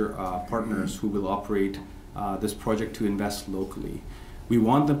future partners who will operate this project, to invest locally. We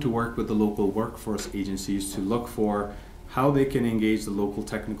want them to work with the local workforce agencies to look for how they can engage the local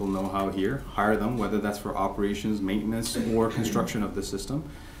technical know-how here, hire them, whether that's for operations, maintenance, or construction of the system.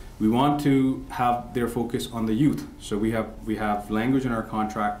 We want to have their focus on the youth. So we have language in our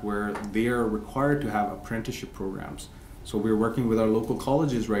contract where they are required to have apprenticeship programs. So we're working with our local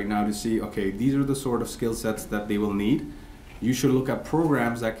colleges right now to see, okay, these are the sort of skill sets that they will need. You should look at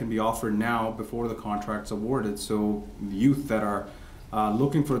programs that can be offered now before the contract's awarded, so the youth that are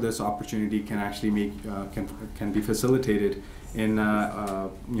looking for this opportunity can actually can be facilitated in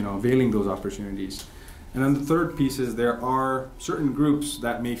availing those opportunities. And then the third piece is there are certain groups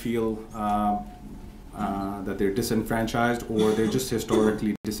that may feel that they're disenfranchised or they're just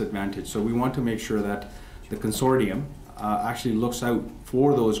historically disadvantaged. So we want to make sure that the consortium actually looks out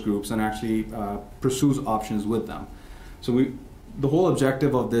for those groups and actually pursues options with them. So the whole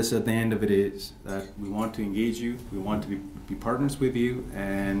objective of this at the end of it is that we want to engage you, we want to be partners with you,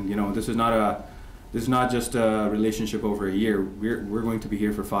 and this is not just a relationship over a year. We're going to be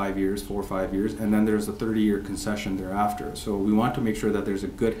here for 4 or 5 years, and then there's a 30-year concession thereafter. So we want to make sure that there's a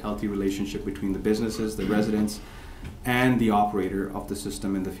good, healthy relationship between the businesses, the residents, and the operator of the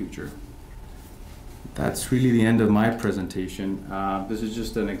system in the future. That's really the end of my presentation. This is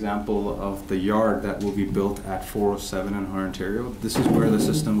just an example of the yard that will be built at 407 in Hurontario. This is where the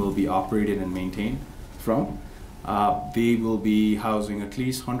system will be operated and maintained from. They will be housing at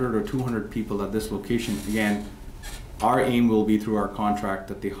least 100 or 200 people at this location. Again, our aim will be through our contract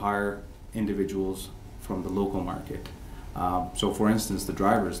that they hire individuals from the local market. So for instance, the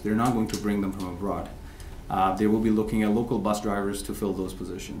drivers, they're not going to bring them from abroad. They will be looking at local bus drivers to fill those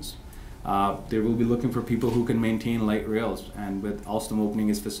positions. They will be looking for people who can maintain light rails, and with Alstom opening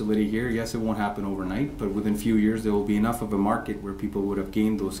its facility here, yes, it won't happen overnight, but within a few years there will be enough of a market where people would have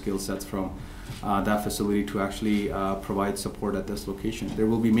gained those skill sets from that facility to actually provide support at this location. There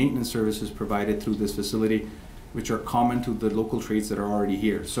will be maintenance services provided through this facility which are common to the local trades that are already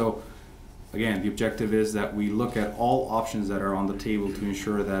here. So again, the objective is that we look at all options that are on the table to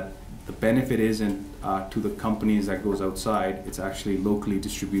ensure that the benefit isn't to the companies that goes outside, it's actually locally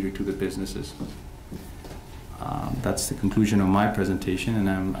distributed to the businesses. That's the conclusion of my presentation,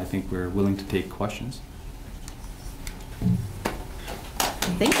 and I think we're willing to take questions.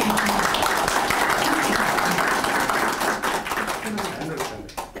 Thank you.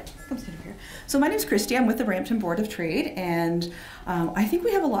 So my name is Christy. I'm with the Brampton Board of Trade, and I think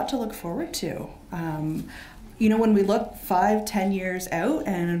we have a lot to look forward to. When we look 5-10 years out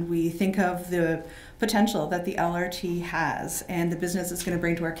and we think of the potential that the LRT has and the business it's going to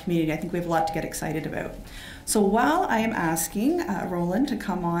bring to our community, I think we have a lot to get excited about. So while I am asking Rollin to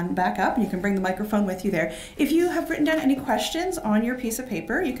come on back up, and you can bring the microphone with you there, if you have written down any questions on your piece of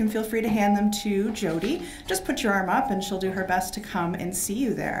paper, you can feel free to hand them to Jody. Just put your arm up and she'll do her best to come and see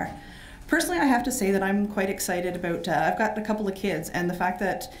you there. Personally, I have to say that I'm quite excited about, I've got a couple of kids, and the fact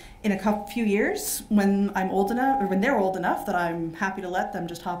that in a few years, when I'm old enough, or when they're old enough that I'm happy to let them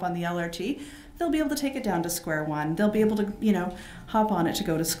just hop on the LRT, they'll be able to take it down to square one. They'll be able to, hop on it to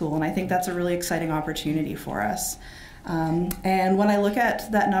go to school, and I think that's a really exciting opportunity for us. And when I look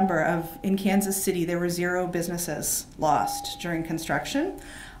at that number of, in Kansas City, there were 0 businesses lost during construction.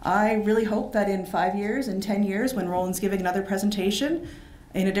 I really hope that in 5 years, in 10 years, when Rollin's giving another presentation,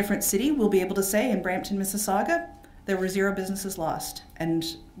 in a different city, we'll be able to say in Brampton, Mississauga, there were 0 businesses lost,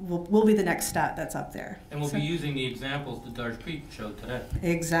 and we'll be the next stat that's up there. And we'll be using the examples that Darshpreet showed today.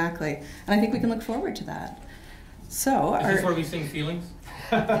 Exactly. And I think we can look forward to that. So, Is this where we sing feelings?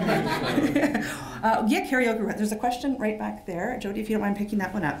 yeah, karaoke. There's a question right back there. Jody, if you don't mind picking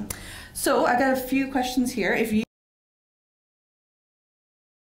that one up. So I got a few questions here. If you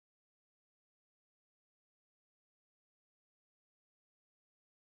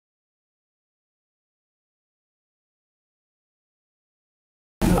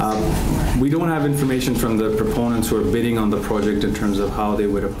We don't have information from the proponents who are bidding on the project in terms of how they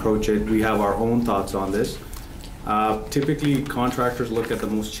would approach it. We have our own thoughts on this. Typically, contractors look at the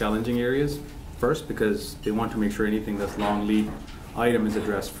most challenging areas first because they want to make sure anything that's long lead item is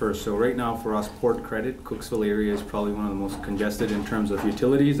addressed first. So right now for us, Port Credit, Cooksville area is probably one of the most congested in terms of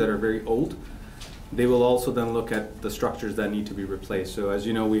utilities that are very old. They will also then look at the structures that need to be replaced. So as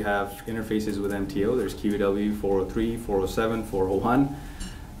you know, we have interfaces with MTO. There's QEW 403, 407, 401.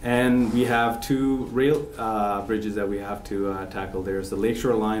 And we have 2 rail bridges that we have to tackle. There's the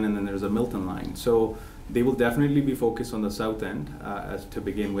Lakeshore line and then there's a Milton line. So they will definitely be focused on the south end as to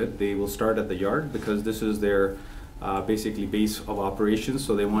begin with. They will start at the yard because this is their basically base of operations.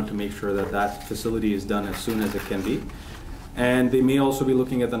 So they want to make sure that that facility is done as soon as it can be. And they may also be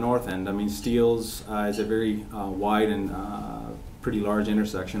looking at the north end. I mean, Steeles is a very wide and pretty large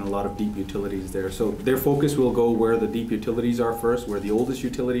intersection, a lot of deep utilities there. So their focus will go where the deep utilities are first, where the oldest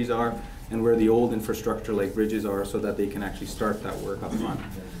utilities are, and where the old infrastructure like bridges are so that they can actually start that work up front.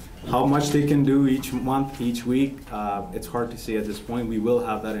 How much they can do each month, each week, it's hard to say at this point. We will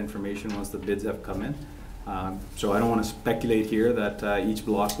have that information once the bids have come in. So I don't want to speculate here that each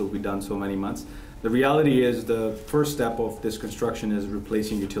block will be done so many months. The reality is the first step of this construction is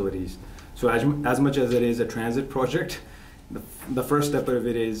replacing utilities. So as much as it is a transit project, the first step of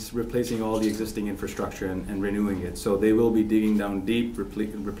it is replacing all the existing infrastructure and renewing it. So they will be digging down deep,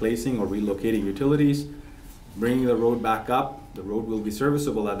 replacing or relocating utilities, bringing the road back up. The road will be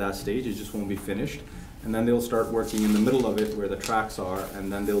serviceable at that stage, it just won't be finished. And then they'll start working in the middle of it where the tracks are,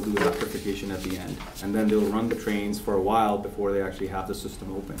 and then they'll do electrification at the end. And then they'll run the trains for a while before they actually have the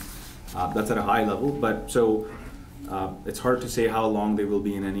system open. That's at a high level, but so it's hard to say how long they will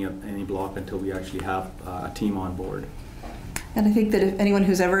be in any block until we actually have a team on board. And I think that if anyone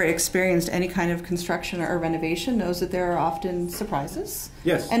who's ever experienced any kind of construction or renovation knows that there are often surprises.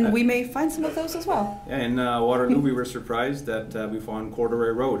 Yes. And we may find some of those as well. Yeah, in Waterloo we were surprised that we found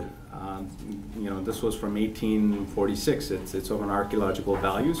Corduroy Road. You know, this was from 1846. It's of an archaeological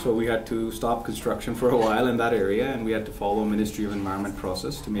value, so we had to stop construction for a while in that area, and we had to follow Ministry of Environment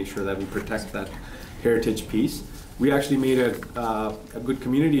process to make sure that we protect that heritage piece. We actually made a good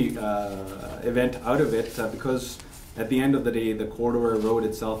community event out of it because at the end of the day, the Corduroy Road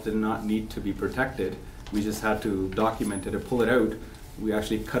itself did not need to be protected. We just had to document it or pull it out. We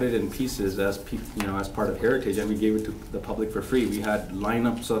actually cut it in pieces as as part of heritage, and we gave it to the public for free. We had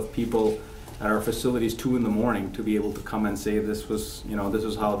lineups of people at our facilities 2 in the morning to be able to come and say this was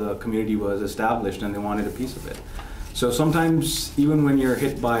how the community was established, and they wanted a piece of it. So sometimes, even when you're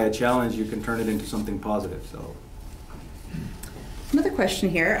hit by a challenge, you can turn it into something positive. So. Another question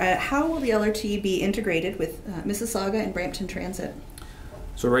here, how will the LRT be integrated with Mississauga and Brampton Transit?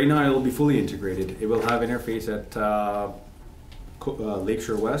 So right now it will be fully integrated. It will have interface at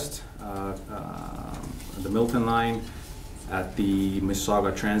Lakeshore West, the Milton line, at the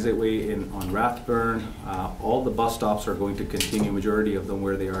Mississauga Transitway on Rathburn. All the bus stops are going to continue, majority of them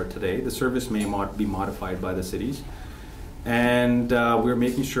where they are today. The service may be modified by the cities. And we're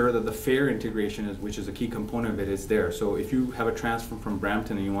making sure that the fare integration, which is a key component of it, is there. So if you have a transfer from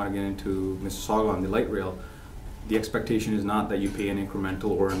Brampton and you want to get into Mississauga on the light rail, the expectation is not that you pay an incremental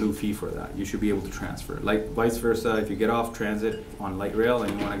or a new fee for that. You should be able to transfer. Like vice versa, if you get off transit on light rail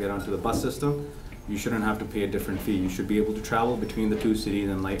and you want to get onto the bus system, you shouldn't have to pay a different fee. You should be able to travel between the 2 cities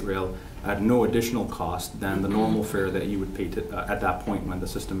and light rail at no additional cost than the normal fare that you would pay at that point when the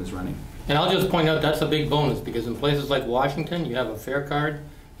system is running. And I'll just point out that's a big bonus, because in places like Washington, you have a fare card,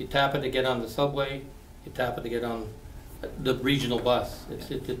 you tap it to get on the subway, you tap it to get on the regional bus.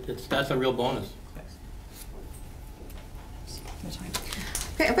 That's a real bonus.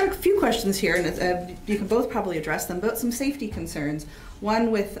 Okay, I've got a few questions here, and you can both probably address them, but some safety concerns.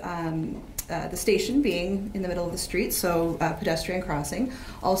 One with the station being in the middle of the street, so pedestrian crossing.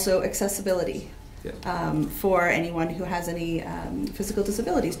 Also accessibility for anyone who has any physical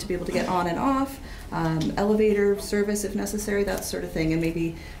disabilities to be able to get on and off, elevator service if necessary, that sort of thing. And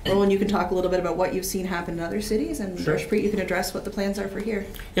maybe, Rollin, you can talk a little bit about what you've seen happen in other cities, and sure. Darshpreet, you can address what the plans are for here.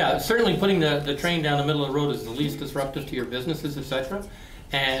 Yeah, certainly putting the train down the middle of the road is the least disruptive to your businesses, etc.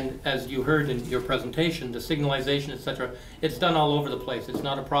 And as you heard in your presentation, the signalization, etc., it's done all over the place. It's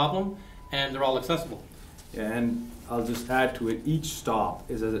not a problem, and they're all accessible. Yeah, and I'll just add to it, each stop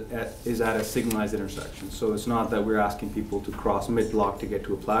is at a signalized intersection. So it's not that we're asking people to cross mid-block to get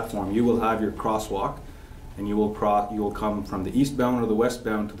to a platform. You will have your crosswalk, and you will come from the eastbound or the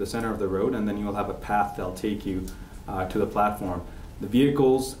westbound to the center of the road, and then you will have a path that'll take you to the platform. The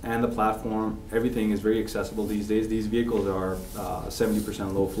vehicles and the platform, everything is very accessible these days. These vehicles are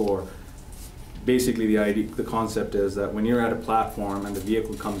 70% low floor. Basically, the concept is that when you're at a platform and the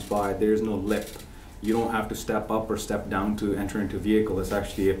vehicle comes by, there's no lip. You don't have to step up or step down to enter into a vehicle. It's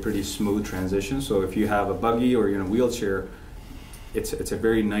actually a pretty smooth transition. So if you have a buggy or you're in a wheelchair, it's a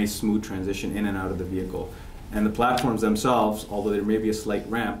very nice, smooth transition in and out of the vehicle. And the platforms themselves, although there may be a slight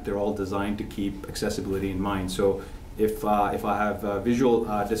ramp, they're all designed to keep accessibility in mind. So if I have visual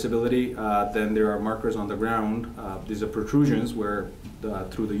disability, then there are markers on the ground. These are protrusions where,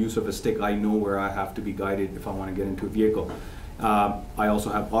 through the use of a stick, I know where I have to be guided if I want to get into a vehicle. I also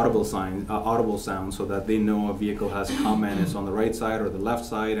have audible sound, so that they know a vehicle has come and it's on the right side or the left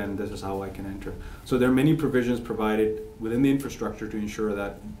side, and this is how I can enter. So there are many provisions provided within the infrastructure to ensure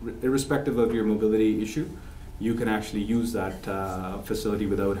that, irrespective of your mobility issue, you can actually use that facility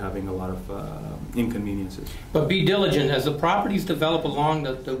without having a lot of inconveniences. But be diligent. As the properties develop along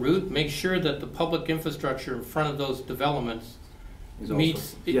the route, make sure that the public infrastructure in front of those developments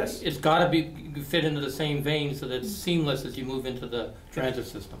meets, yes. It's got to be fit into the same vein so that it's seamless as you move into the transit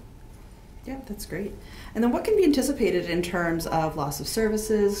system. Yeah, that's great. And then what can be anticipated in terms of loss of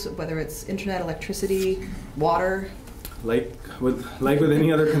services, whether it's internet, electricity, water? Like with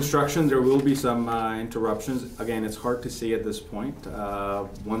any other construction, there will be some interruptions. Again, it's hard to say at this point.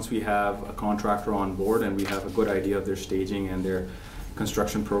 Once we have a contractor on board and we have a good idea of their staging and their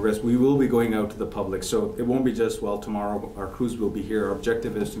construction progress, we will be going out to the public. So it won't be just, well, tomorrow our crews will be here. Our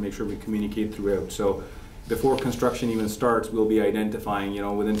objective is to make sure we communicate throughout. So before construction even starts, we'll be identifying,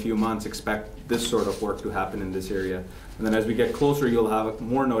 within a few months, expect this sort of work to happen in this area. And then as we get closer, you'll have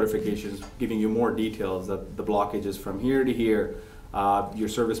more notifications giving you more details that the blockage is from here to here. Your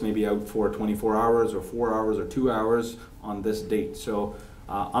service may be out for 24 hours or 4 hours or 2 hours on this date. So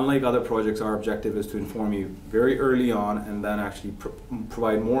unlike other projects, our objective is to inform you very early on and then actually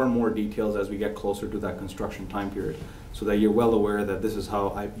provide more and more details as we get closer to that construction time period, so that you're well aware that this is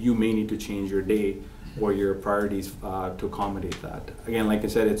how you may need to change your day or your priorities to accommodate that. Again, like I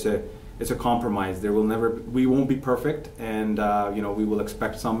said, it's a compromise. We won't be perfect, and we will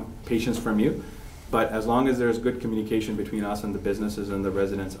expect some patience from you. But as long as there's good communication between us and the businesses and the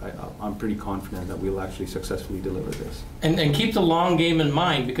residents, I'm pretty confident that we'll actually successfully deliver this. And keep the long game in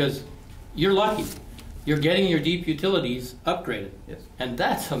mind, because you're lucky. You're getting your deep utilities upgraded. Yes. And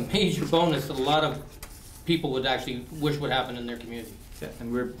that's a major bonus that a lot of people would actually wish would happen in their community. Yeah,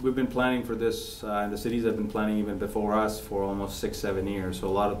 and we've been planning for this, and the cities have been planning even before us for almost 6-7 years. So a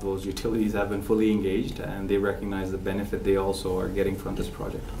lot of those utilities have been fully engaged, and they recognize the benefit they also are getting from this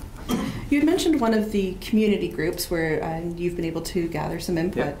project. You had mentioned one of the community groups where you've been able to gather some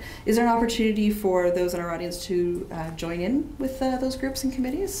input. Yeah. Is there an opportunity for those in our audience to join in with those groups and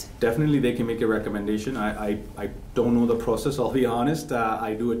committees? Definitely, they can make a recommendation. I don't know the process, I'll be honest.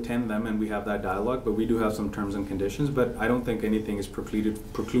 I do attend them and we have that dialogue, but we do have some terms and conditions. But I don't think anything is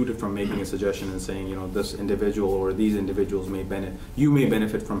precluded from making a suggestion and saying, this individual or these individuals may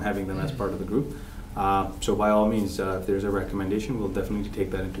benefit from having them as part of the group. So by all means, if there's a recommendation, we'll definitely take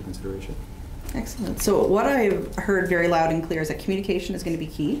that into consideration. Excellent. So what I've heard very loud and clear is that communication is going to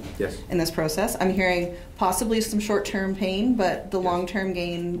be key in this process. I'm hearing possibly some short-term pain, but the long-term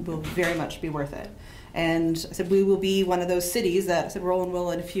gain will very much be worth it. And I said we will be one of those cities that I said Rollin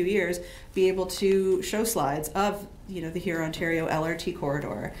will in a few years be able to show slides of the Hurontario LRT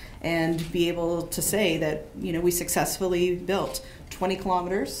corridor and be able to say that we successfully built 20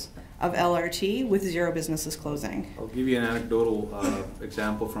 kilometers of LRT with 0 businesses closing. I'll give you an anecdotal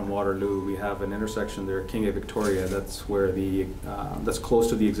example from Waterloo. We have an intersection there, King of Victoria. That's where that's close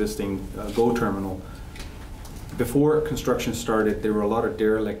to the existing GO terminal. Before construction started, there were a lot of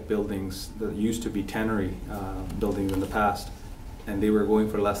derelict buildings that used to be tannery buildings in the past, and they were going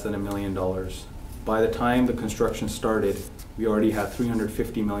for less than $1 million. By the time the construction started, we already had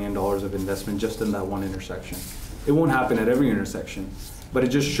 $350 million of investment just in that one intersection. It won't happen at every intersection, but it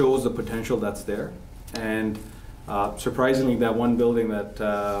just shows the potential that's there. And surprisingly, that one building that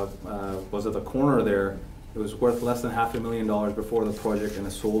was at the corner there, it was worth less than $500,000 before the project, and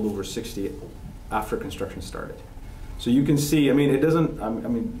it sold over 60 after construction started. So you can see, it doesn't,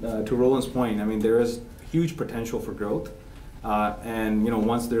 to Rollin's point, there is huge potential for growth. And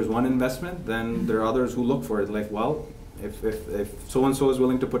once there's one investment, then there are others who look for it, like, well, If so-and-so is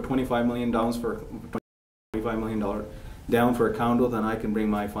willing to put $25 million down for $25 million down for a condo, then I can bring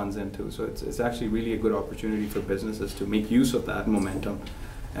my funds in too. So it's actually really a good opportunity for businesses to make use of that momentum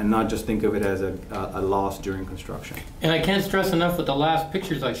and not just think of it as a loss during construction. And I can't stress enough with the last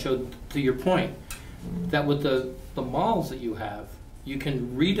pictures I showed, to your point, that with the malls that you have, you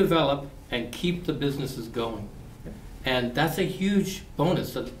can redevelop and keep the businesses going. And that's a huge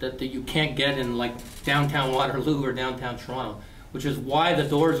bonus that you can't get in like downtown Waterloo or downtown Toronto, which is why the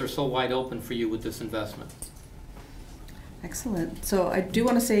doors are so wide open for you with this investment. Excellent. So I do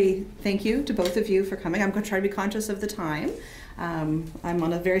want to say thank you to both of you for coming. I'm going to try to be conscious of the time. I'm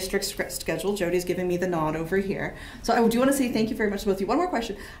on a very strict schedule. Jody's giving me the nod over here. So I do want to say thank you very much to both of you. One more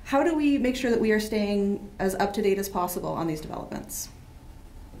question. How do we make sure that we are staying as up to date as possible on these developments?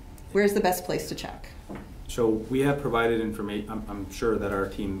 Where's the best place to check? So we have provided information. I'm sure that our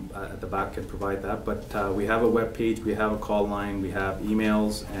team at the back can provide that, but we have a web page, we have a call line, we have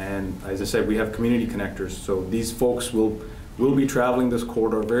emails, and as I said, we have community connectors. So these folks will be traveling this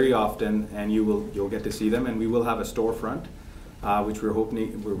corridor very often, and you'll get to see them. And we will have a storefront, which we're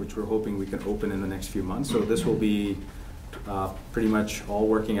hoping we can open in the next few months. So this will be pretty much all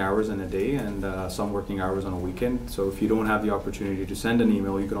working hours in a day, and some working hours on a weekend. So if you don't have the opportunity to send an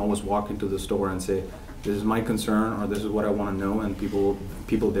email, you can always walk into the store and say, this is my concern, or this is what I want to know, and people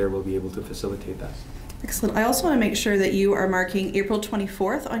there will be able to facilitate that. Excellent. I also want to make sure that you are marking April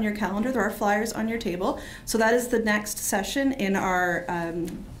 24th on your calendar. There are flyers on your table. So that is the next session in our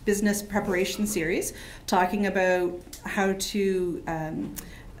business preparation series, talking about how to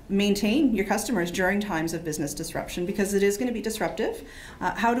maintain your customers during times of business disruption, because it is going to be disruptive.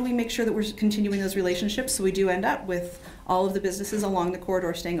 How do we make sure that we're continuing those relationships so we do end up with all of the businesses along the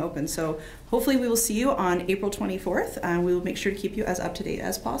corridor staying open? So hopefully we will see you on April 24th, and we will make sure to keep you as up to date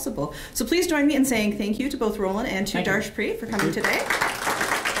as possible. So please join me in saying thank you to both Rollin and to Darshpreet for coming today.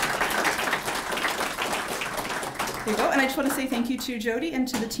 There you go. And I just want to say thank you to Jody and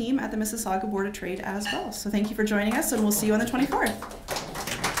to the team at the Mississauga Board of Trade as well. So thank you for joining us, and we'll see you on the 24th.